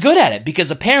was really good at it because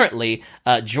apparently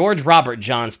George Robert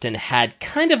Johnston had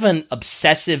kind of an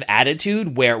obsessive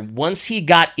attitude where once he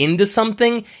got into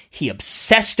something, he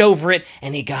obsessed over it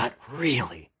and he got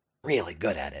really, really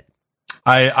good at it.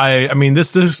 I mean,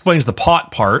 this explains the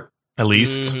pot part, at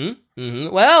least. Mm-hmm,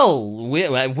 mm-hmm. Well, we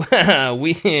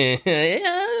yeah,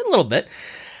 a little bit.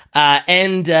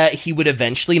 And he would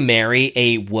eventually marry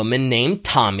a woman named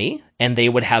Tommy, and they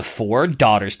would have 4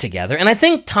 daughters together. And I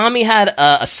think Tommy had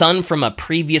a son from a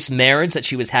previous marriage that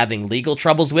she was having legal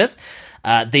troubles with.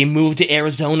 They moved to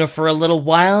Arizona for a little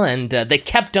while, and they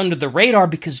kept under the radar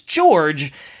because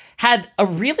George had a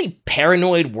really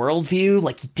paranoid worldview.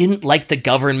 Like, he didn't like the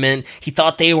government. He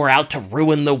thought they were out to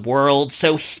ruin the world,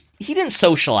 so he didn't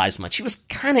socialize much. He was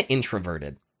kind of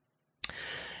introverted.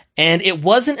 And it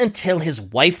wasn't until his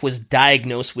wife was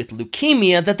diagnosed with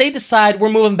leukemia that they decide we're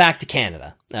moving back to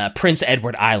Canada, Prince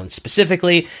Edward Island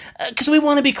specifically, because we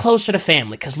want to be closer to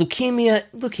family, because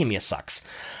leukemia sucks.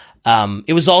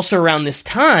 It was also around this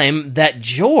time that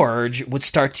George would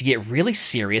start to get really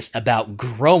serious about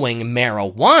growing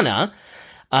marijuana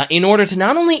in order to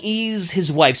not only ease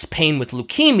his wife's pain with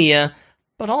leukemia,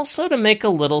 but also to make a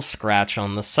little scratch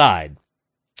on the side.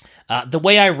 The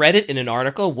way I read it in an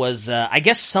article was, I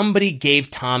guess somebody gave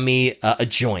Tommy a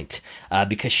joint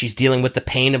because she's dealing with the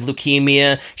pain of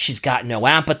leukemia. She's got no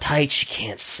appetite. She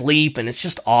can't sleep, and it's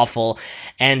just awful.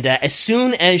 And as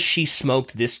soon as she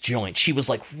smoked this joint, she was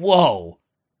like, whoa,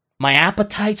 my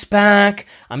appetite's back.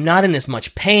 I'm not in as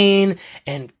much pain.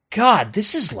 And God,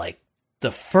 this is like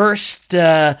the first,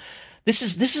 this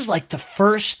is like the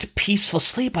first peaceful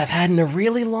sleep I've had in a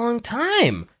really long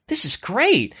time. This is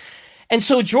great. And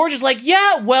so George is like,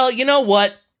 yeah, well, you know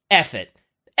what? F it.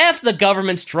 F the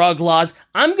government's drug laws.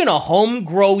 I'm going to home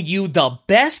grow you the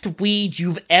best weed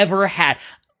you've ever had.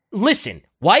 Listen,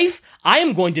 wife, I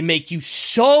am going to make you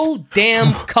so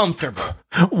damn comfortable.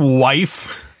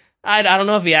 Wife? I don't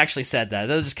know if he actually said that.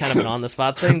 That was just kind of an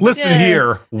on-the-spot thing. Listen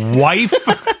here, wife?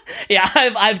 Yeah,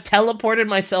 I've teleported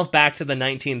myself back to the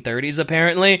 1930s,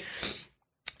 apparently.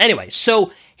 Anyway,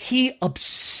 so he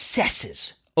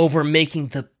obsesses over making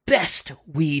the best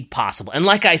weed possible. And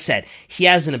like I said, he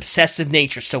has an obsessive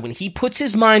nature, so when he puts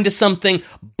his mind to something,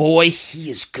 boy, he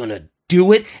is gonna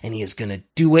do it, and he is gonna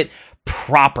do it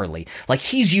properly. Like,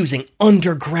 he's using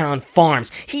underground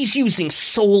farms, he's using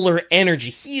solar energy,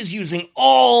 he's using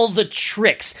all the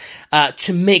tricks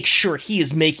to make sure he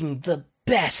is making the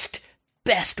best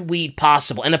weed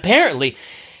possible. And apparently,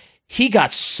 he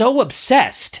got so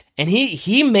obsessed, and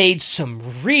he made some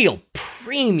real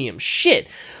premium shit.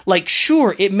 Like,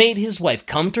 sure, it made his wife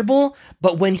comfortable,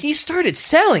 but when he started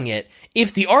selling it,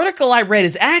 if the article I read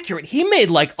is accurate, he made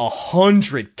like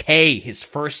 $100K his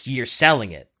first year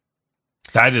selling it.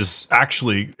 That is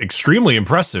actually extremely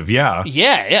impressive, yeah.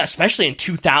 Yeah, especially in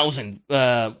 2000.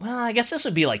 Well, I guess this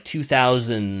would be like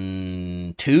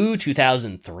 2002,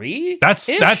 2003.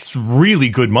 That's really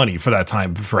good money for that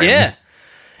time frame. Yeah.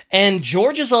 And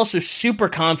George is also super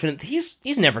confident that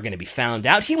he's never going to be found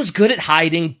out. He was good at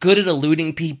hiding, good at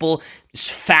eluding people, this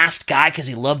fast guy because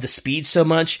he loved the speed so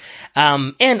much.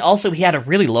 And also he had a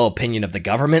really low opinion of the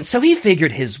government, so he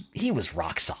figured he was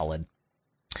rock solid.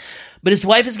 But his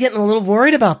wife is getting a little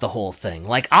worried about the whole thing.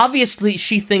 Like, obviously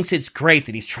she thinks it's great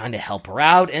that he's trying to help her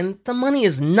out, and the money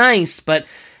is nice, but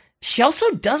she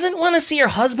also doesn't want to see her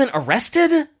husband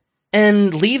arrested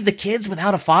and leave the kids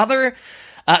without a father.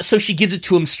 So she gives it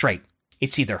to him straight.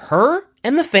 It's either her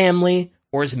and the family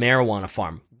or his marijuana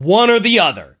farm. One or the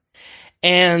other.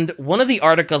 And one of the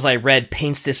articles I read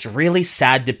paints this really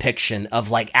sad depiction of,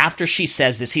 like, after she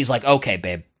says this, he's like, okay,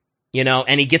 babe, you know,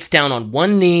 and he gets down on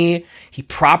one knee, he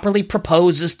properly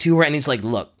proposes to her, and he's like,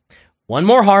 look, one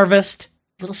more harvest,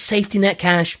 little safety net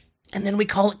cash, and then we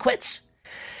call it quits.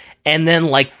 And then,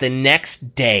 like, the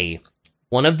next day,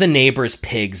 one of the neighbor's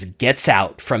pigs gets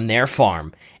out from their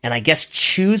farm, and I guess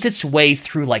chews its way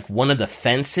through, like, one of the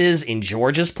fences in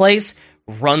George's place,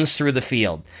 runs through the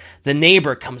field. The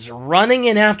neighbor comes running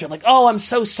in after, like, oh, I'm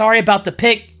so sorry about the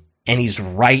pig. And he's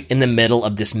right in the middle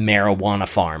of this marijuana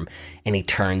farm, and he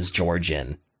turns George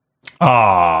in.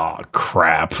 Oh,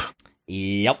 crap.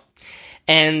 Yep.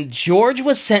 And George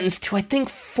was sentenced to, I think,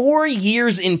 4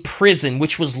 years in prison,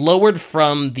 which was lowered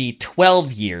from the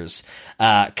 12 years.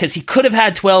 Because he could have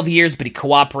had 12 years, but he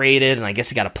cooperated, and I guess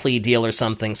he got a plea deal or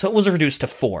something, so it was reduced to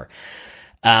 4.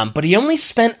 But he only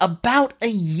spent about a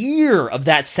year of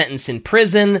that sentence in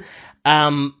prison,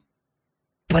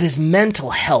 but his mental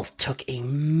health took a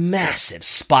massive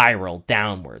spiral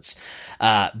downwards.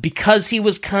 Because he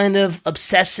was kind of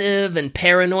obsessive and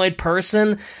paranoid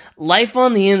person, life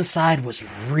on the inside was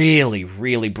really,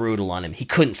 really brutal on him. He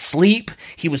couldn't sleep.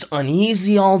 He was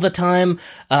uneasy all the time.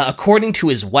 According to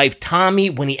his wife,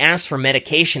 Tommy, when he asked for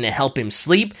medication to help him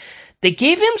sleep, they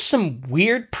gave him some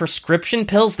weird prescription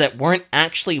pills that weren't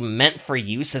actually meant for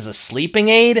use as a sleeping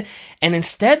aid, and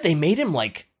instead they made him,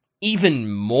 like,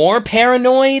 even more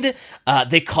paranoid.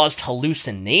 They caused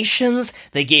hallucinations,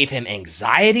 they gave him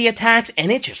anxiety attacks,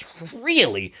 and it just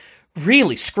really,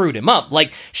 really screwed him up.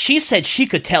 Like, she said she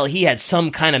could tell he had some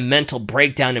kind of mental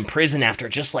breakdown in prison after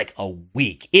just, like, a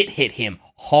week. It hit him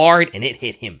hard, and it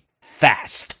hit him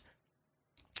fast.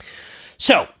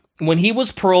 So, when he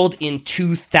was paroled in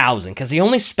 2000, because he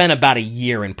only spent about a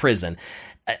year in prison,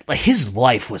 his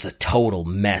life was a total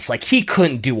mess. Like, he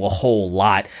couldn't do a whole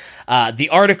lot. The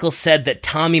article said that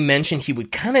Tommy mentioned he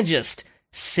would kind of just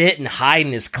sit and hide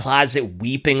in his closet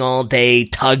weeping all day,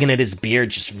 tugging at his beard,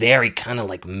 just very kind of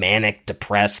like manic,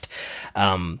 depressed.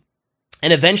 And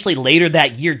eventually later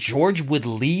that year, George would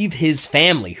leave his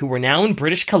family, who were now in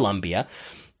British Columbia,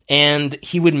 and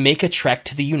he would make a trek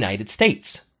to the United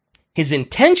States. His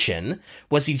intention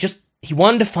was he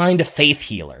wanted to find a faith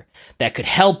healer that could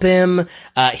help him.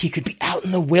 He could be out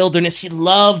in the wilderness. He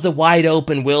loved the wide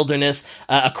open wilderness.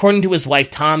 According to his wife,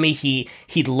 Tommy, he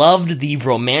loved the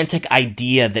romantic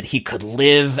idea that he could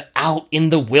live out in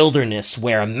the wilderness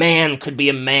where a man could be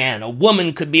a man, a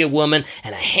woman could be a woman,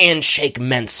 and a handshake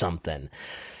meant something.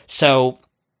 So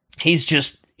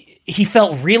he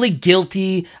felt really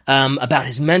guilty about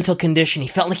his mental condition. He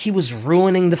felt like he was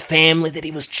ruining the family, that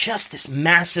he was just this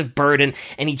massive burden,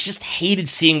 and he just hated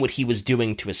seeing what he was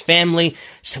doing to his family.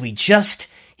 So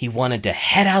he wanted to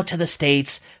head out to the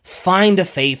States, find a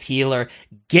faith healer,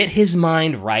 get his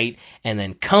mind right, and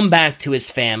then come back to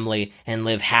his family and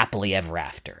live happily ever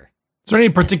after. Is there any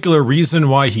particular reason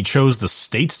why he chose the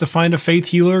States to find a faith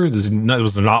healer? Was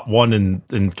there not one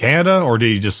in Canada, or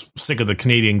did he just sick of the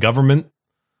Canadian government?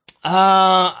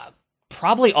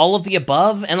 Probably all of the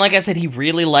above. And like I said, he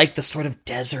really liked the sort of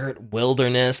desert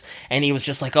wilderness, and he was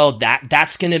just like, oh,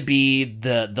 that's gonna be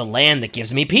the land that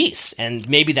gives me peace, and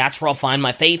maybe that's where I'll find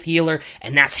my faith healer,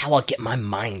 and that's how I'll get my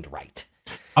mind right.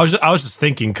 I was just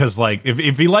thinking, because, like,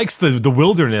 if he likes the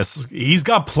wilderness, he's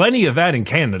got plenty of that in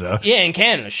Canada. Yeah, in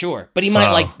Canada, sure. But he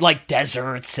might like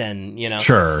deserts and, you know.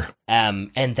 Sure.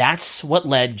 And that's what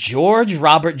led George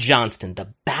Robert Johnston,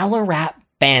 the Ballarat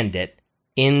Bandit,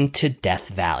 into Death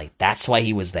Valley. That's why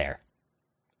he was there.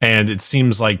 And it just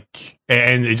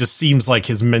seems like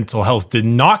his mental health did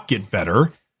not get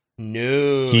better.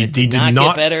 No, it did not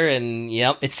get better, and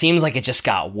yep, it seems like it just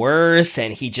got worse,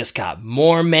 and he just got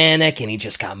more manic, and he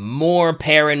just got more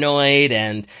paranoid,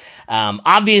 and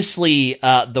obviously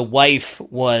the wife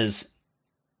was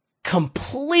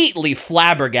completely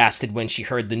flabbergasted when she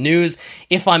heard the news.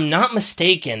 If I'm not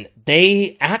mistaken,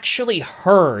 they actually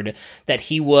heard that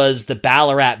he was the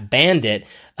Ballarat Bandit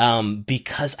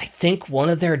because I think one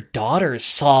of their daughters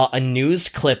saw a news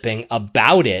clipping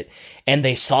about it, and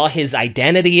they saw his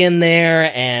identity in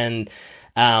there, and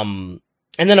then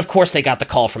of course they got the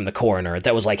call from the coroner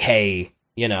that was like, hey,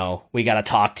 you know, we got to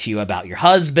talk to you about your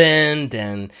husband,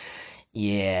 and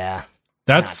yeah,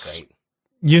 that's not great.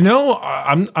 You know,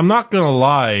 I'm not gonna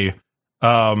lie.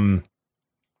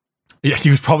 Yeah,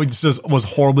 he was probably just was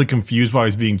horribly confused while he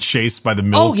was being chased by the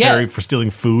military for stealing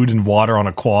food and water on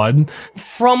a quad.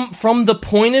 From the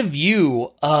point of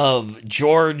view of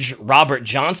George Robert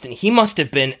Johnston, he must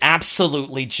have been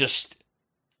absolutely just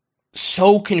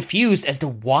so confused as to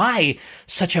why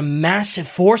such a massive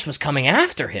force was coming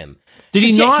after him. Did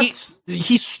he not?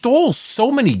 He stole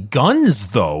so many guns,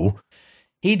 though.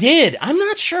 He did. I'm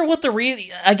not sure what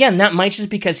again, that might just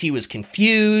because he was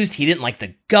confused. He didn't like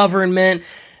the government.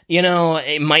 You know,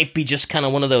 it might be just kind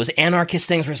of one of those anarchist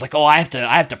things where it's like, oh, I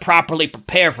have to properly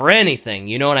prepare for anything.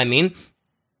 You know what I mean?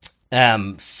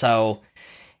 So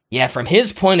yeah, from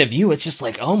his point of view, it's just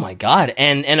like, oh my God.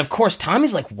 And of course,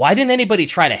 Tommy's like, why didn't anybody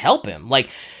try to help him? Like,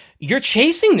 you're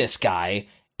chasing this guy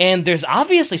and there's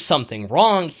obviously something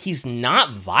wrong. He's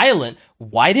not violent.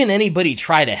 Why didn't anybody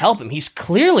try to help him? He's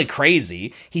clearly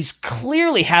crazy. He's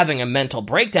clearly having a mental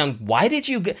breakdown. Why did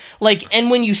you,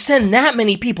 and when you send that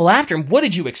many people after him, what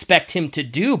did you expect him to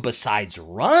do besides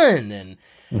run? And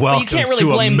welcome you can't really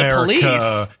to blame America. the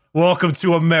police. Welcome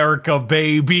to America,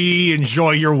 baby.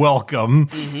 Enjoy your welcome.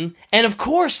 Mm-hmm. And of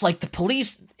course, like the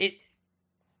police,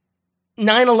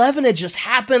 9/11 had just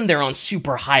happened. They're on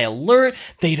super high alert.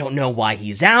 They don't know why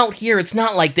he's out here. It's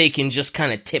not like they can just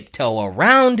kind of tiptoe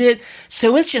around it.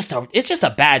 So it's just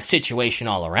a bad situation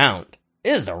all around.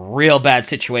 It is a real bad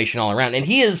situation all around. And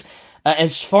he is,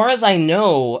 as far as I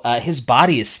know, his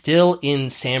body is still in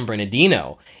San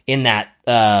Bernardino in that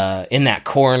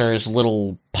coroner's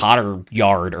little Potter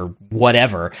yard or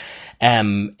whatever.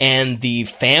 And the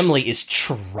family is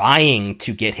trying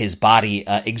to get his body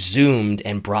exhumed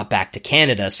and brought back to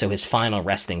Canada so his final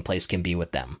resting place can be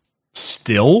with them.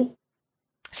 Still,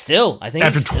 I think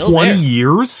after it's still 20 there.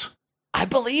 years? I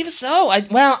believe so. I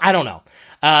don't know.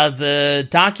 The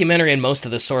documentary and most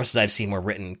of the sources I've seen were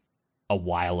written a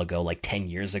while ago, like 10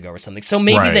 years ago or something. So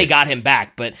maybe they got him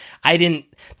back, but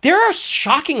there are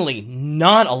shockingly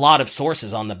not a lot of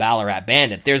sources on the Ballarat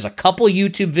Bandit. There's a couple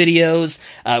YouTube videos.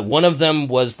 One of them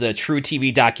was the True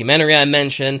TV documentary I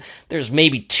mentioned. There's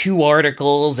maybe 2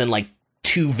 articles and like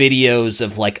 2 videos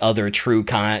of like other true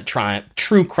crime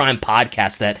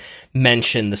podcasts that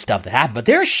mention the stuff that happened, but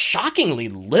there's shockingly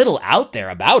little out there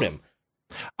about him.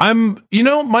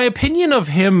 My opinion of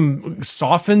him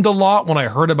softened a lot when I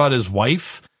heard about his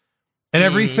wife and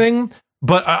everything,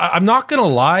 but I'm not gonna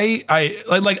lie.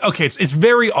 Okay, it's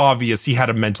very obvious he had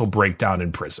a mental breakdown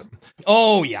in prison.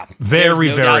 Oh yeah. Very,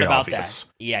 no very doubt about obvious.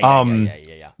 That.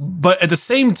 Yeah. But at the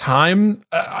same time,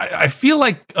 I feel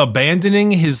like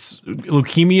abandoning his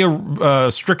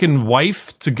leukemia stricken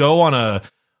wife to go on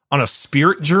a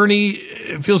spirit journey,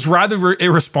 it feels rather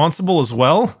irresponsible as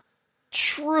well.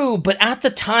 True, but at the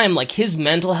time, like, his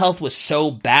mental health was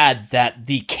so bad that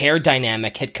the care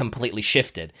dynamic had completely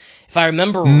shifted. If I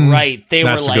remember right,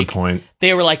 that's a good point.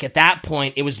 They were like, at that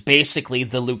point, it was basically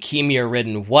the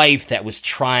leukemia-ridden wife that was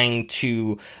trying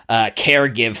to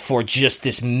caregive for just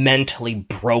this mentally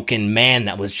broken man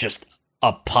that was just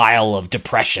a pile of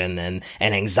depression and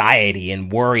anxiety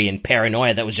and worry and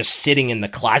paranoia that was just sitting in the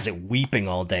closet weeping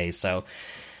all day. So,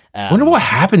 I wonder what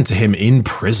happened to him in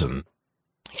prison.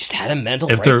 He just had a mental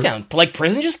breakdown. Like,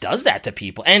 prison just does that to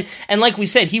people. And like we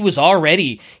said, he was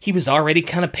already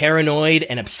kind of paranoid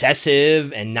and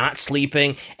obsessive and not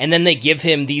sleeping. And then they give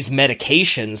him these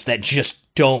medications that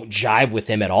just don't jive with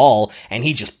him at all. And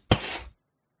he just poof.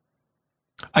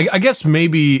 I guess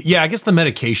the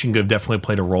medication could have definitely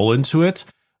played a role into it.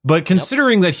 But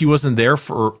considering that he wasn't there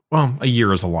for, a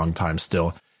year is a long time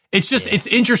still. It's just, it's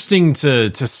interesting to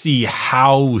see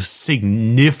how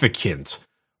significant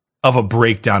of a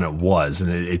breakdown it was,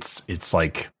 and it's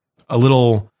like a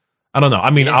little, I don't know. I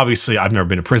mean, obviously, I've never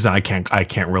been to prison. I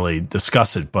can't really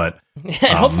discuss it, but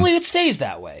hopefully it stays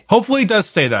that way. Hopefully it does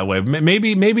stay that way.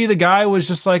 Maybe the guy was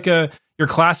just like your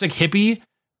classic hippie,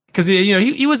 because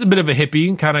he was a bit of a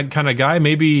hippie kind of guy.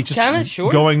 Maybe just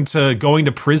going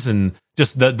to prison.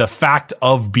 Just the fact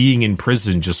of being in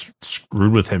prison just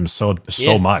screwed with him so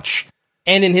much.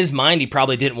 And in his mind, he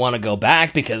probably didn't want to go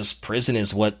back because prison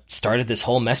is what started this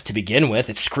whole mess to begin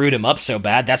with. It screwed him up so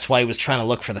bad. That's why he was trying to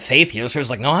look for the faith healer. So he was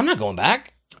like, no, I'm not going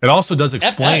back. It also does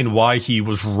explain why he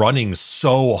was running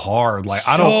so hard. Like,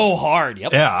 I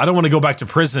don't want to go back to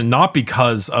prison, not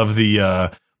because of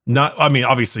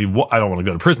obviously, I don't want to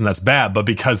go to prison. That's bad. But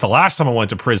because the last time I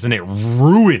went to prison, it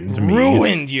ruined me.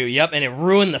 Ruined you. Yep. And it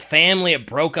ruined the family. It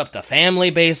broke up the family,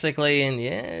 basically. And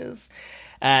yes.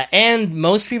 And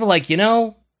most people if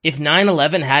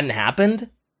 9/11 hadn't happened,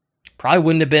 probably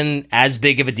wouldn't have been as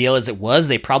big of a deal as it was.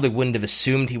 They probably wouldn't have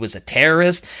assumed he was a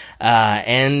terrorist.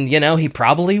 And he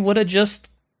probably would have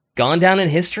just gone down in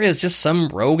history as just some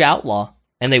rogue outlaw.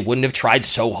 And they wouldn't have tried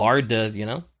so hard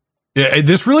to, Yeah,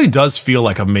 this really does feel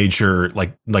like a major,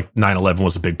 like 9/11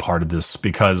 was a big part of this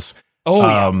because,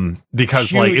 right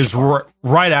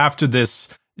after this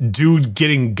dude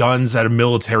getting guns at a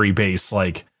military base,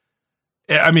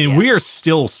 we are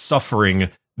still suffering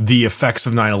the effects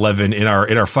of 9/11 in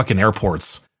our fucking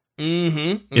airports.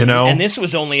 Mm-hmm. And this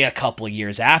was only a couple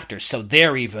years after, so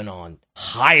they're even on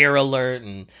higher alert.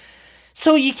 And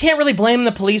So you can't really blame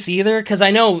the police either, because I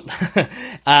know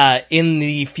in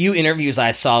the few interviews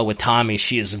I saw with Tommy,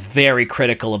 she is very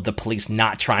critical of the police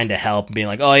not trying to help, being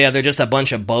like, oh yeah, they're just a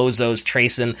bunch of bozos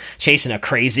chasing a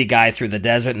crazy guy through the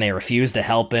desert, and they refuse to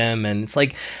help him. And it's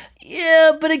like,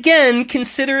 yeah, but again,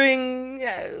 considering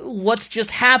what's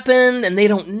just happened, and they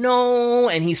don't know,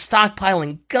 and he's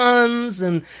stockpiling guns,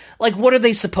 and like, what are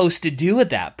they supposed to do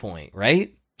at that point,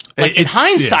 right? Like, in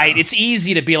hindsight, it's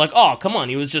easy to be like, oh, come on,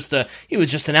 he was just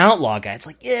an outlaw guy. It's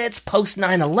like, yeah, it's post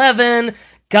 9/11,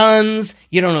 guns,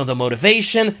 you don't know the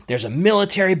motivation, there's a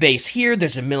military base here,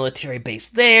 there's a military base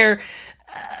there.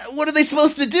 What are they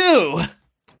supposed to do?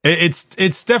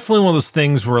 It's definitely one of those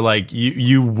things where, like,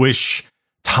 you wish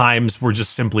times were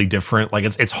just simply different. Like,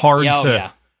 it's hard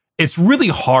it's really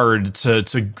hard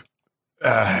to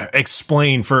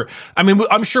explain for, I mean,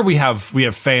 I'm sure we have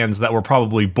fans that were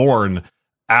probably born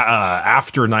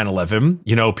after 9/11,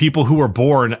 you know, people who were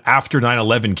born after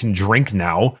 9/11 can drink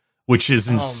now, which is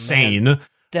insane. Man.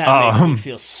 That makes me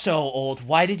feel so old.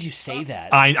 Why did you say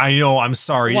that? I know. I'm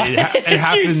sorry. Why did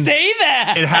you say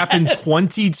that? It happened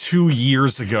 22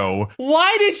 years ago.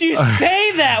 Why did you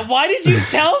say that? Why did you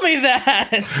tell me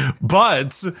that?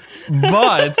 But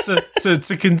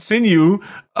to continue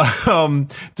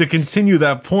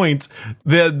that point,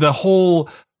 the whole,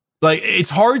 like, it's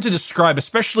hard to describe,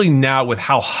 especially now with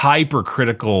how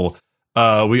hypercritical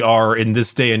we are in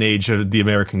this day and age of the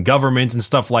American government and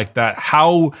stuff like that,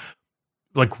 how,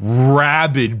 like,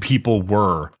 rabid people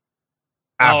were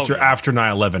after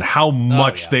 9/11, how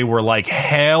much they were like,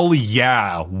 hell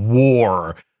yeah,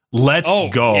 war, let's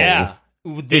go. Yeah.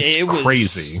 It was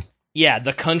crazy. Yeah,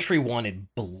 the country wanted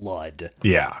blood.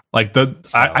 Yeah, like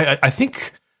I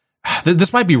think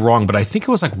this might be wrong, but I think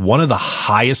it was like one of the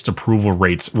highest approval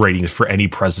ratings for any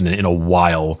president in a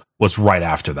while was right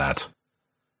after that.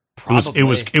 Probably.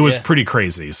 It was pretty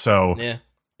crazy. So yeah.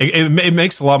 It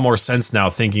makes a lot more sense now,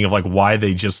 thinking of like why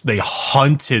they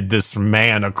hunted this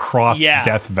man across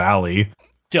Death Valley.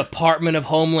 Department of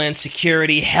Homeland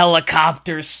Security,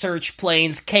 helicopters, search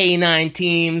planes, K-9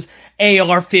 teams,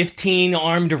 AR-15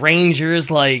 armed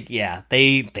rangers. Like, yeah,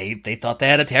 they thought they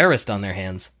had a terrorist on their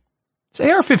hands. Is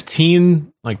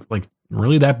AR-15 like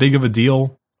really that big of a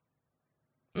deal?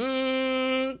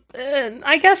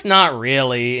 I guess not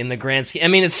really in the grand scheme. I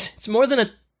mean, it's more than a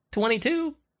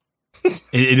 22.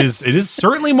 It is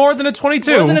certainly more than a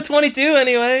 22. More than a 22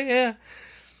 anyway, yeah.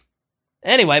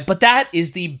 Anyway, but that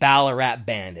is the Ballarat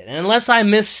Bandit. And unless I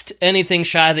missed anything,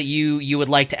 Shy, that you would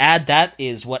like to add, that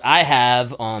is what I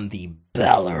have on the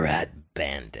Ballarat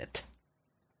Bandit.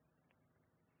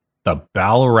 The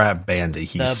Ballarat Bandit,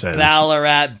 he says. The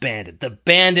Ballarat Bandit. The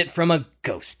bandit from a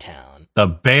ghost town. The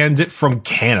bandit from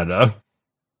Canada.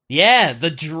 Yeah, the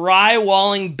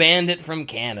drywalling bandit from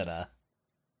Canada.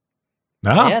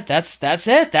 Oh. Yeah, that's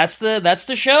it. That's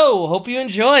the show. Hope you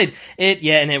enjoyed it.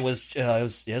 Yeah, and it was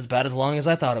about as long as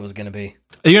I thought it was going to be.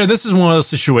 You know, this is one of those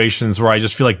situations where I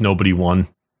just feel like nobody won.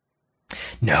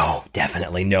 No,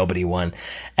 definitely nobody won.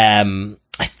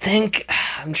 I think,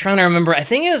 I'm trying to remember, I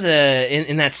think it was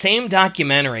in that same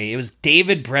documentary, it was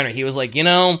David Brenner. He was like, in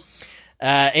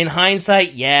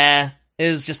hindsight, yeah,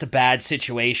 it was just a bad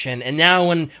situation. And now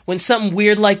when something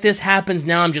weird like this happens,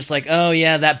 now I'm just like, oh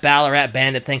yeah, that Ballarat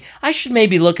Bandit thing. I should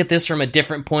maybe look at this from a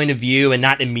different point of view and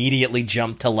not immediately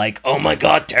jump to like, oh my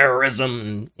God,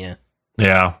 terrorism. Yeah.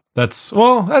 Yeah, that's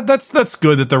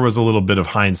good that there was a little bit of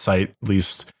hindsight at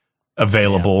least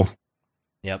available.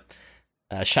 Yeah. Yep.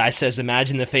 Shy says,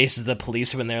 imagine the faces of the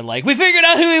police when they're like, we figured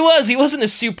out who he was. He wasn't a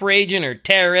super agent or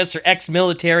terrorist or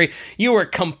ex-military. You were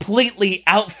completely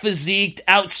out-physiqued,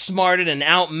 outsmarted, and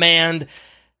outmanned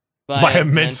by a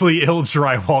mentally ill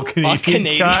drywall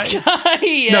Canadian guy.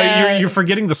 Yeah. No, you're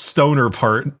forgetting the stoner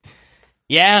part.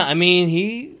 Yeah, I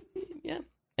mean,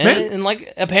 and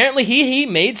like, apparently he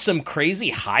made some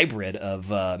crazy hybrid of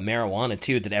marijuana,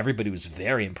 too, that everybody was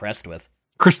very impressed with.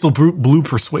 Crystal blue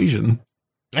persuasion.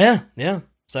 Yeah.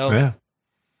 So, yeah.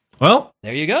 Well,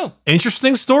 there you go.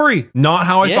 Interesting story. Not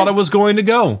how I thought it was going to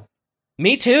go.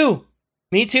 Me too.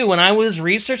 When I was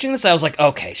researching this, I was like,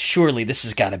 okay, surely this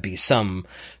has got to be some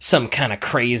kind of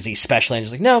crazy special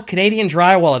agent. Like, no, Canadian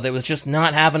drywaller that was just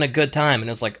not having a good time. And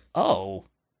it was like, oh,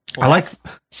 well, that's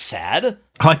sad.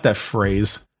 I like that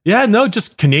phrase. Yeah, no,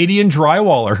 just Canadian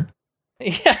drywaller.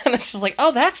 Yeah, and it's just like,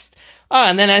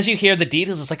 and then as you hear the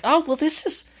details, it's like, oh,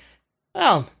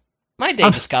 well, my day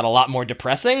just got a lot more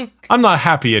depressing. I'm not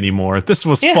happy anymore. This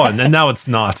was fun, and now it's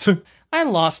not. I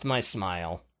lost my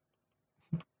smile.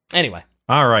 Anyway.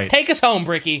 All right. Take us home,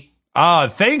 Bricky.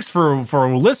 Thanks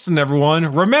for listening,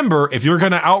 everyone. Remember, if you're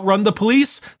going to outrun the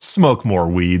police, smoke more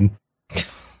weed.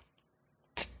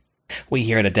 We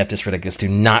here at Adeptus Ridiculous do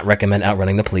not recommend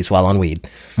outrunning the police while on weed.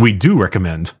 We do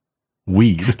recommend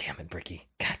weed. God damn it, Bricky.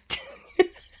 God